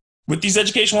 with these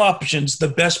educational options, the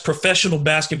best professional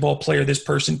basketball player this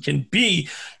person can be,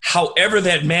 however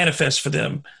that manifests for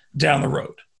them down the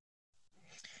road.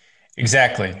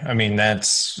 Exactly. I mean,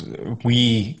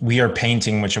 we are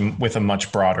painting with a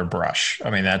much broader brush. I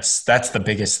mean, that's the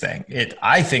biggest thing.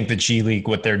 I think the G League,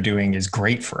 what they're doing is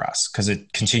great for us, because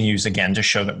it continues again to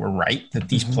show that we're right, that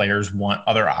these players want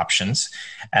other options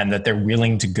and that they're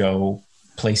willing to go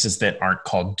places that aren't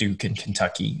called Duke and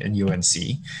Kentucky and UNC.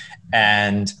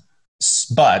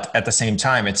 But at the same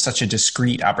time, it's such a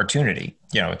discrete opportunity.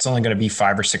 It's only going to be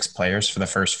 5 or 6 players for the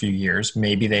first few years.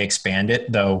 Maybe they expand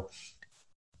it, though.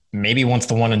 Maybe once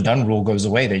the one and done rule goes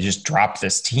away, they just drop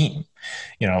this team.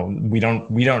 We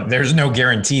don't, there's no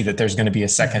guarantee that there's going to be a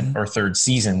second or third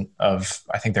season of,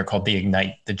 I think they're called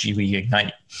the G League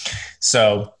Ignite.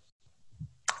 So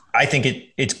I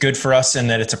think it's good for us in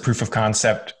that it's a proof of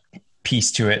concept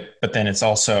piece to it, but then it's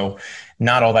also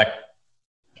not all that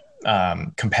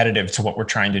competitive to what we're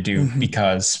trying to do,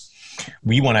 because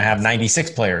we want to have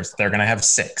 96 players. They're going to have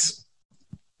 6.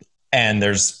 And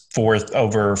there's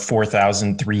over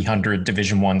 4,300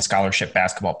 Division I scholarship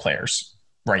basketball players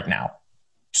right now.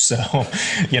 So,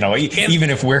 even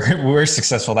if we're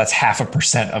successful, that's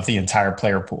 0.5% of the entire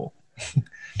player pool.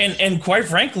 And quite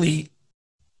frankly,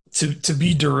 to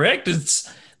be direct,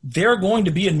 there are going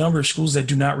to be a number of schools that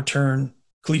do not return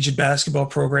collegiate basketball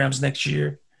programs next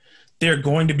year. There are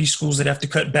going to be schools that have to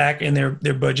cut back in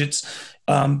their budgets.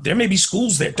 There may be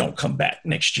schools that don't come back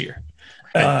next year.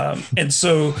 Right. And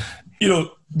so,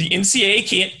 the NCAA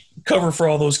can't cover for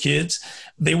all those kids.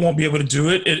 They won't be able to do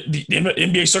it. The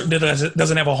NBA certainly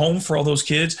doesn't have a home for all those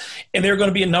kids. And there are going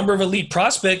to be a number of elite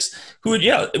prospects who,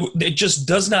 it just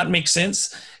does not make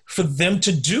sense for them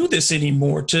to do this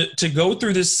anymore, to go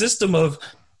through this system of,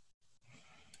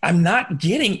 I'm not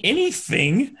getting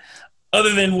anything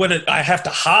other than what I have to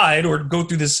hide or go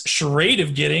through this charade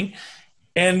of getting.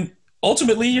 And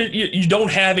ultimately, you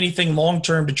don't have anything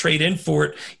long-term to trade in for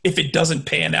it if it doesn't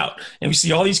pan out. And we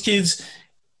see all these kids,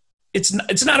 it's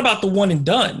not about the one and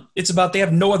done. It's about they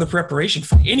have no other preparation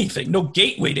for anything, no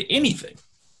gateway to anything.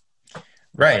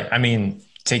 Right. I mean,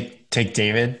 take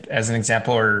David as an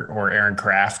example, or Aaron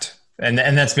Craft. And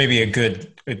that's maybe a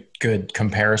good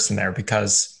comparison there,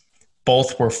 because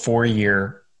both were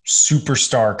 4-year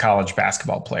superstar college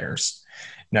basketball players.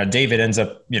 Now, David ends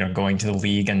up, going to the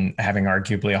league and having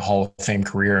arguably a Hall of Fame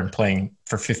career and playing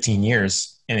for 15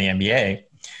 years in the NBA.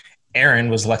 Aaron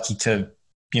was lucky to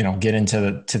get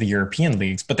into the European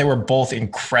leagues, but they were both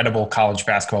incredible college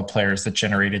basketball players that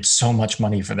generated so much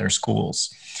money for their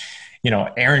schools.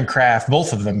 Aaron Craft,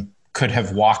 both of them could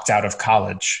have walked out of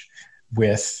college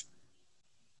with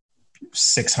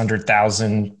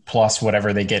 600,000 plus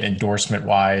whatever they get endorsement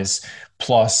wise,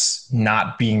 plus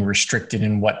not being restricted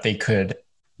in what they could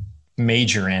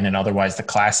major in and otherwise the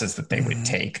classes that they would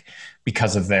take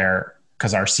because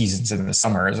our season's in the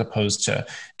summer as opposed to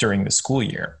during the school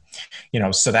year.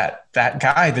 So that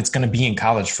guy that's going to be in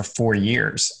college for 4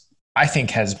 years, I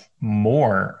think has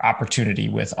more opportunity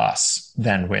with us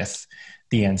than with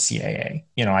the NCAA.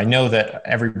 I know that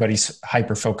everybody's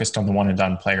hyper focused on the one and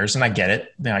done players, and I get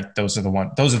it. Like those are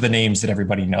the names that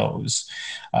everybody knows.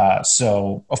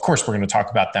 So of course we're going to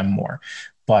talk about them more,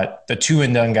 but the 2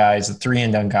 and done guys, the 3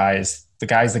 and done guys, the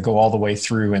guys that go all the way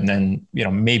through, and then,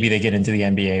 maybe they get into the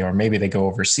NBA or maybe they go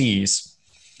overseas,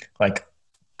 like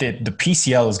the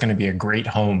PCL is going to be a great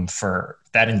home for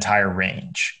that entire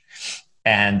range.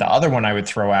 And the other one I would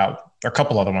throw out, or a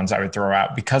couple other ones I would throw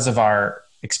out because of our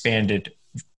expanded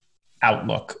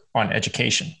outlook on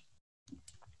education,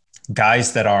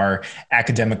 guys that are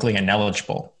academically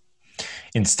ineligible.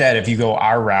 Instead, if you go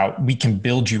our route, we can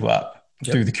build you up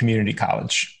through the community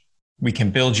college. We can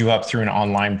build you up through an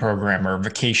online program or a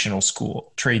vocational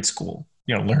school, trade school,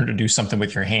 learn to do something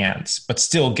with your hands, but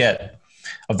still get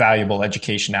a valuable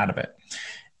education out of it.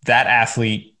 That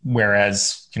athlete,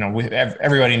 whereas,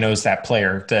 everybody knows that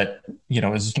player that,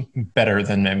 is better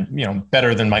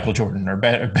than Michael Jordan or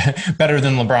better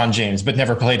than LeBron James, but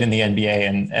never played in the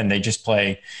NBA and they just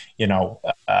play,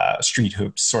 street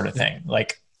hoops sort of thing.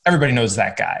 Like everybody knows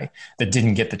that guy that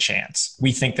didn't get the chance.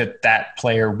 We think that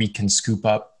player we can scoop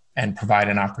up and provide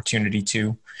an opportunity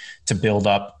to build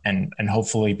up and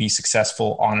hopefully be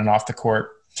successful on and off the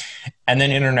court. And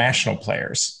then international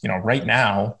players, right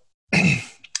now,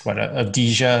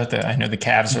 Avdija, I know the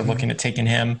Cavs are looking at taking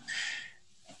him.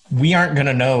 We aren't going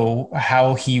to know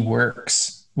how he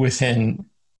works within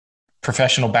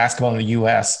professional basketball in the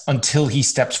US until he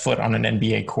steps foot on an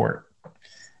NBA court.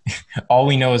 All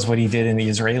we know is what he did in the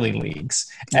Israeli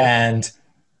leagues. Yep. And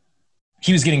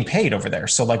he was getting paid over there.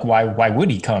 So like, why would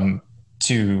he come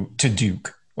to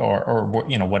Duke or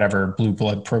whatever blue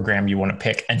blood program you want to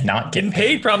pick and not get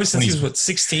paid probably since he was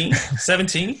 16,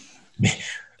 17?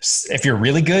 If you're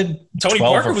really good, Tony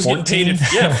Parker was getting paid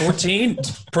at 14.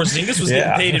 Porzingis was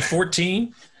getting paid at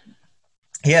 14.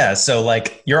 Yeah, so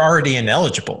like you're already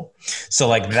ineligible. So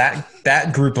like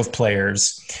that group of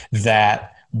players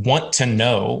that want to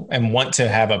know and want to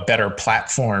have a better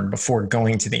platform before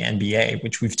going to the NBA,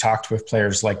 which we've talked with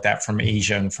players like that from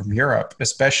Asia and from Europe,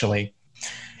 especially,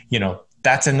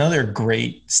 that's another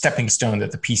great stepping stone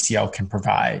that the PCL can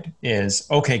provide is,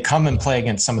 okay, come and play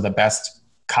against some of the best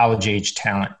college age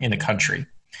talent in the country,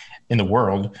 in the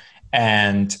world,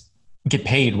 and get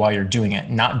paid while you're doing it.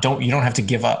 You don't have to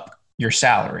give up your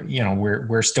salary.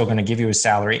 We're still going to give you a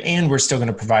salary and we're still going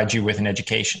to provide you with an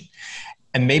education.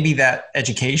 And maybe that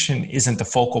education isn't the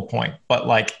focal point, but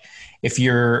like if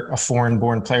you're a foreign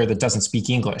born player that doesn't speak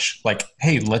English, like,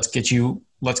 hey, let's get you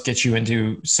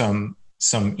into some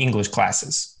English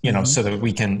classes, so that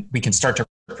we can start to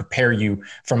prepare you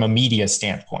from a media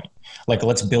standpoint. Like,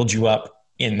 let's build you up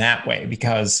in that way,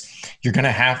 because you're going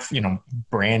to have,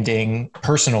 branding,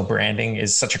 personal branding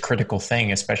is such a critical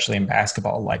thing, especially in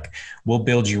basketball. Like, we'll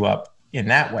build you up in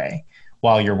that way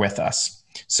while you're with us.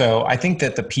 So I think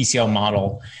that the PCL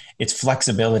model, its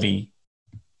flexibility,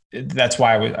 that's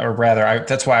why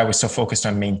I was so focused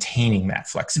on maintaining that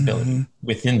flexibility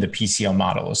within the PCL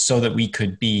model, so that we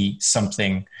could be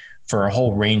something for a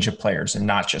whole range of players and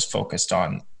not just focused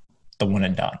on the one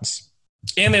and dones.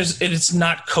 And it's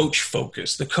not coach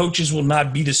focused. The coaches will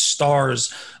not be the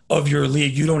stars of your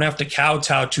league. You don't have to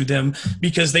kowtow to them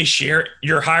because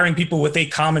you're hiring people with a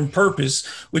common purpose,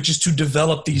 which is to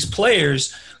develop these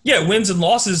players. Yeah, wins and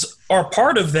losses are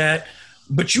part of that,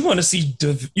 but you want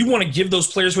to give those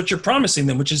players what you're promising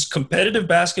them, which is competitive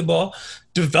basketball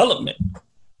development.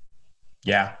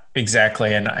 Yeah,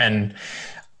 exactly. And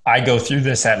I go through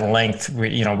this at length.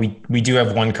 We do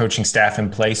have one coaching staff in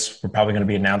place. We're probably going to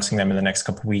be announcing them in the next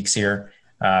couple of weeks here.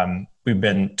 We've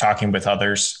been talking with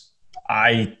others.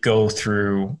 I go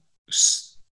through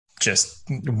just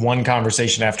one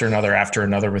conversation after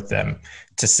another with them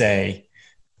to say,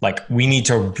 like, we need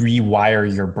to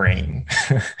rewire your brain.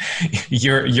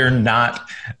 You're not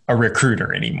a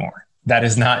recruiter anymore. That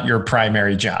is not your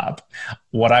primary job.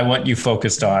 What I want you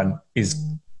focused on is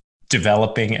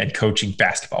developing and coaching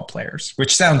basketball players,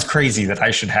 which sounds crazy that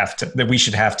we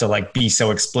should have to like be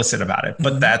so explicit about it,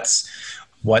 but that's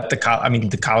what the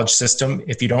college system,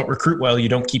 if you don't recruit well, you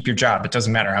don't keep your job. It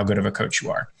doesn't matter how good of a coach you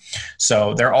are.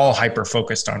 So they're all hyper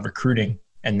focused on recruiting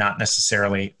and not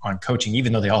necessarily on coaching,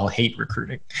 even though they all hate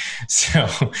recruiting. So,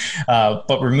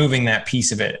 but removing that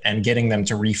piece of it and getting them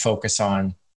to refocus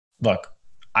on, look,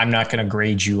 I'm not going to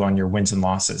grade you on your wins and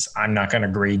losses. I'm not going to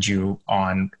grade you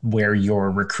on where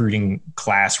your recruiting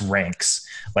class ranks.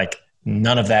 Like,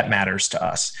 none of that matters to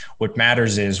us. What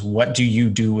matters is, what do you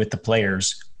do with the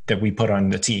players that we put on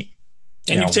the team?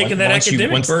 And you've taken that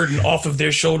academic burden off of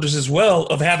their shoulders as well,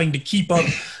 of having to keep up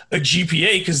a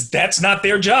GPA, because that's not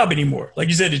their job anymore. Like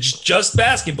you said, it's just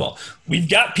basketball. We've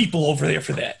got people over there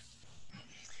for that.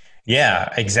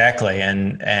 Yeah, exactly.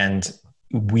 And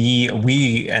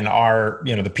we and our,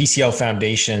 the PCL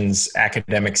Foundation's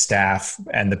academic staff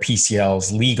and the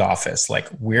PCL's league office, like,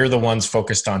 we're the ones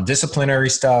focused on disciplinary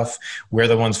stuff. We're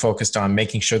the ones focused on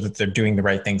making sure that they're doing the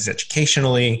right things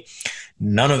educationally.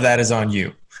 None of that is on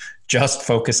you. Just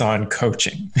focus on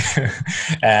coaching.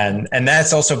 and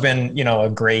that's also been, a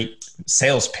great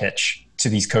sales pitch to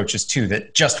these coaches too,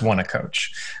 that just want to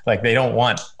coach. Like, they don't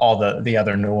want all the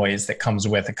other noise that comes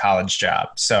with a college job.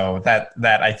 So that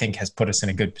I think has put us in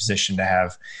a good position to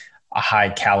have a high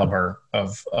caliber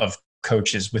of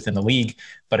coaches within the league.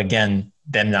 But again,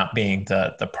 them not being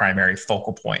the primary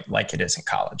focal point like it is in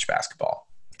college basketball.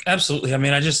 Absolutely. I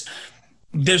mean,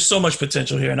 there's so much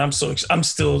potential here, and I'm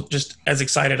still just as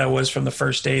excited I was from the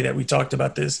first day that we talked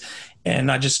about this,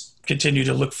 and I just continue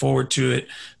to look forward to it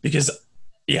because,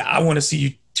 I want to see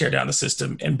you tear down the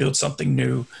system and build something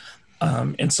new.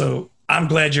 And so I'm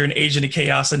glad you're an agent of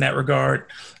chaos in that regard,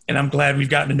 and I'm glad we've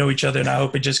gotten to know each other, and I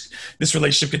hope this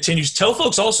relationship continues. Tell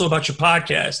folks also about your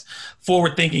podcast,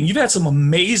 Forward Thinking. You've had some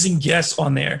amazing guests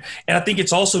on there, and I think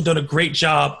it's also done a great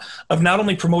job of not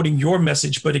only promoting your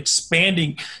message, but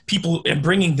expanding people and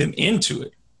bringing them into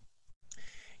it.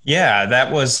 Yeah,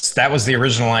 that was the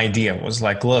original idea. It was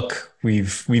like, look,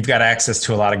 we've got access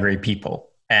to a lot of great people,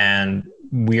 and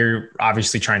we're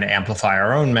obviously trying to amplify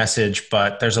our own message,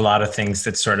 but there's a lot of things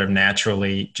that sort of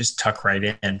naturally just tuck right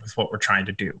in with what we're trying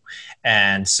to do.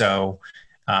 And so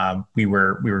we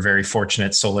were very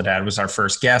fortunate. Soledad was our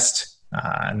first guest.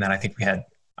 And then I think we had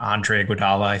Andre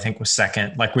Iguodala, I think, was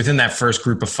second. Like, within that first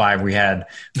group of 5, we had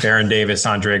Baron Davis,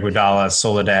 Andre Iguodala,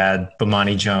 Soledad,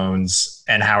 Bomani Jones,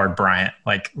 and Howard Bryant.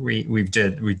 Like, we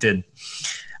did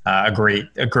a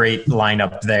great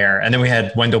lineup there. And then we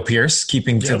had Wendell Pierce,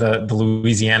 keeping to the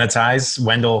Louisiana ties.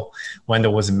 Wendell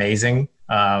was amazing.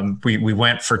 We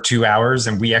went for 2 hours,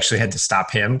 and we actually had to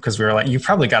stop him because we were like, you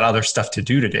probably got other stuff to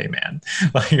do today, man.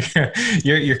 Like,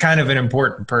 you're kind of an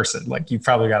important person. Like, you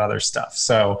probably got other stuff.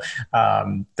 So,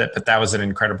 but that was an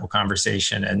incredible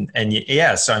conversation. And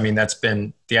yeah, so, I mean, that's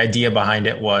been the idea behind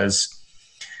it. Was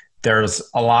there's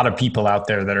a lot of people out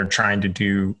there that are trying to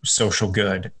do social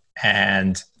good,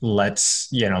 and let's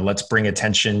bring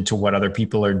attention to what other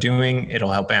people are doing.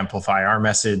 It'll help amplify our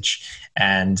message.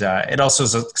 And it also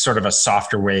is a sort of a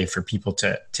softer way for people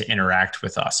to interact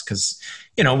with us, because,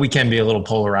 we can be a little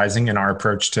polarizing in our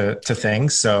approach to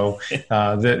things. So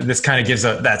this kind of gives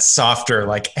that softer,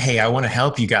 like, hey, I want to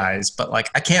help you guys, but,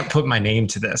 like, I can't put my name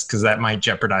to this because that might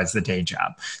jeopardize the day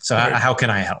job. So how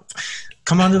can I help?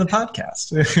 Come on to the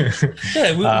podcast.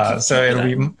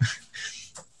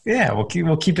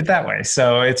 We'll keep it that way.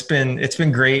 So it's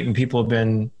been great, and people have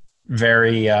been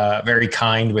very, very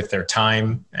kind with their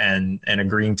time and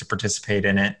agreeing to participate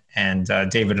in it. And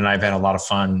David and I have had a lot of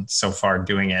fun so far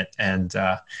doing it. And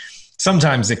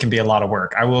sometimes it can be a lot of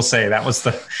work. I will say that was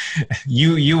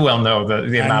you well know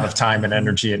the amount of time and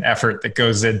energy and effort that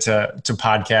goes into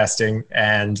podcasting.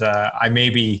 And I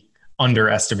maybe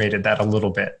underestimated that a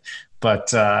little bit,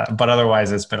 but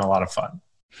otherwise it's been a lot of fun.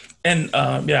 And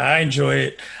I enjoy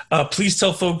it. Please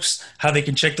tell folks how they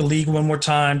can check the league one more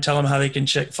time. Tell them how they can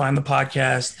find the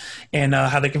podcast, and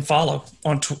how they can follow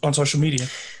on social media.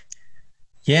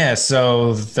 Yeah,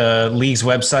 so the league's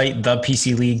website,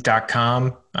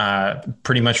 thepcleague.com.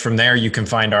 Pretty much from there, you can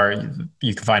find our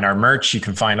merch. You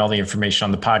can find all the information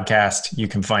on the podcast. You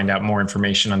can find out more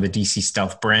information on the DC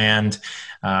Stealth brand.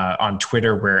 On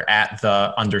Twitter, we're at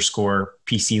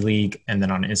 @the_PC League. And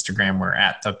then on Instagram, we're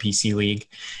at the PC League.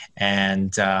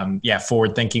 And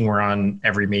Forward Thinking, we're on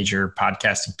every major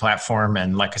podcasting platform.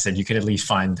 And like I said, you could at least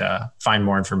find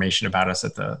more information about us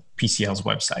at the PCL's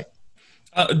website.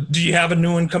 Do you have a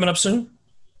new one coming up soon?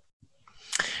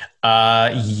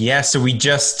 So we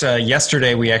just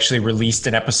yesterday we actually released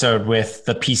an episode with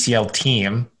the PCL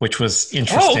team, which was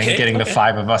interesting, getting the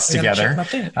 5 of us together.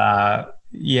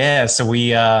 So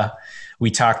we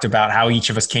talked about how each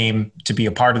of us came to be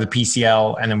a part of the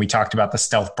PCL, and then we talked about the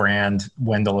Stealth brand,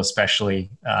 Wendell especially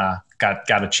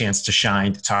got a chance to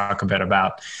shine, to talk a bit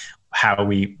about how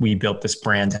we built this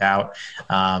brand out.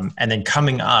 And then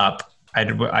coming up,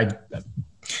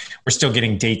 we're still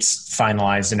getting dates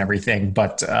finalized and everything,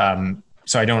 but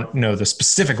so I don't know the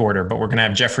specific order, but we're going to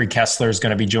have Jeffrey Kessler is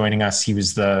going to be joining us. He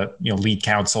was the lead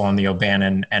counsel on the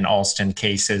O'Bannon and Alston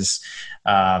cases.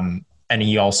 And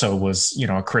he also was,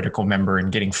 a critical member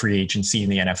in getting free agency in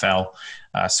the NFL.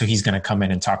 So he's going to come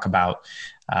in and talk about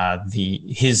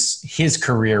his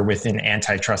career within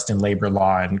antitrust and labor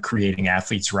law and creating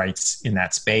athletes' rights in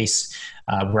that space.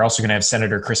 We're also going to have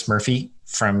Senator Chris Murphy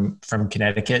from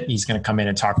Connecticut. He's going to come in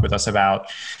and talk with us about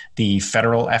the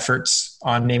federal efforts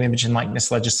on name, image, and likeness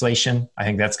legislation. I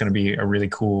think that's going to be a really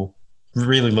cool. I'm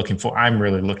really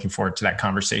looking forward to that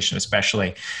conversation,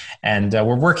 especially. And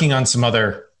we're working on some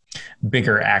other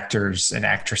bigger actors and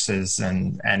actresses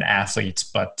and athletes,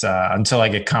 but until I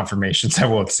get confirmations, I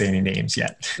won't say any names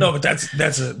yet. No, but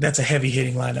that's a heavy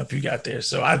hitting lineup you got there.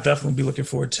 So I definitely be looking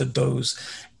forward to those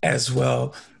as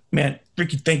well. Man,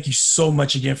 Ricky, thank you so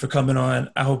much again for coming on.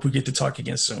 I hope we get to talk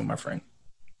again soon, my friend.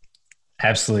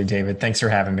 Absolutely, David. Thanks for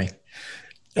having me.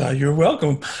 You're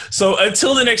welcome. So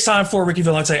until the next time, for Ricky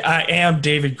Vellante, I am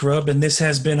David Grubb, and this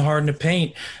has been Hard in the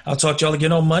Paint. I'll talk to y'all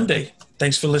again on Monday.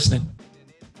 Thanks for listening.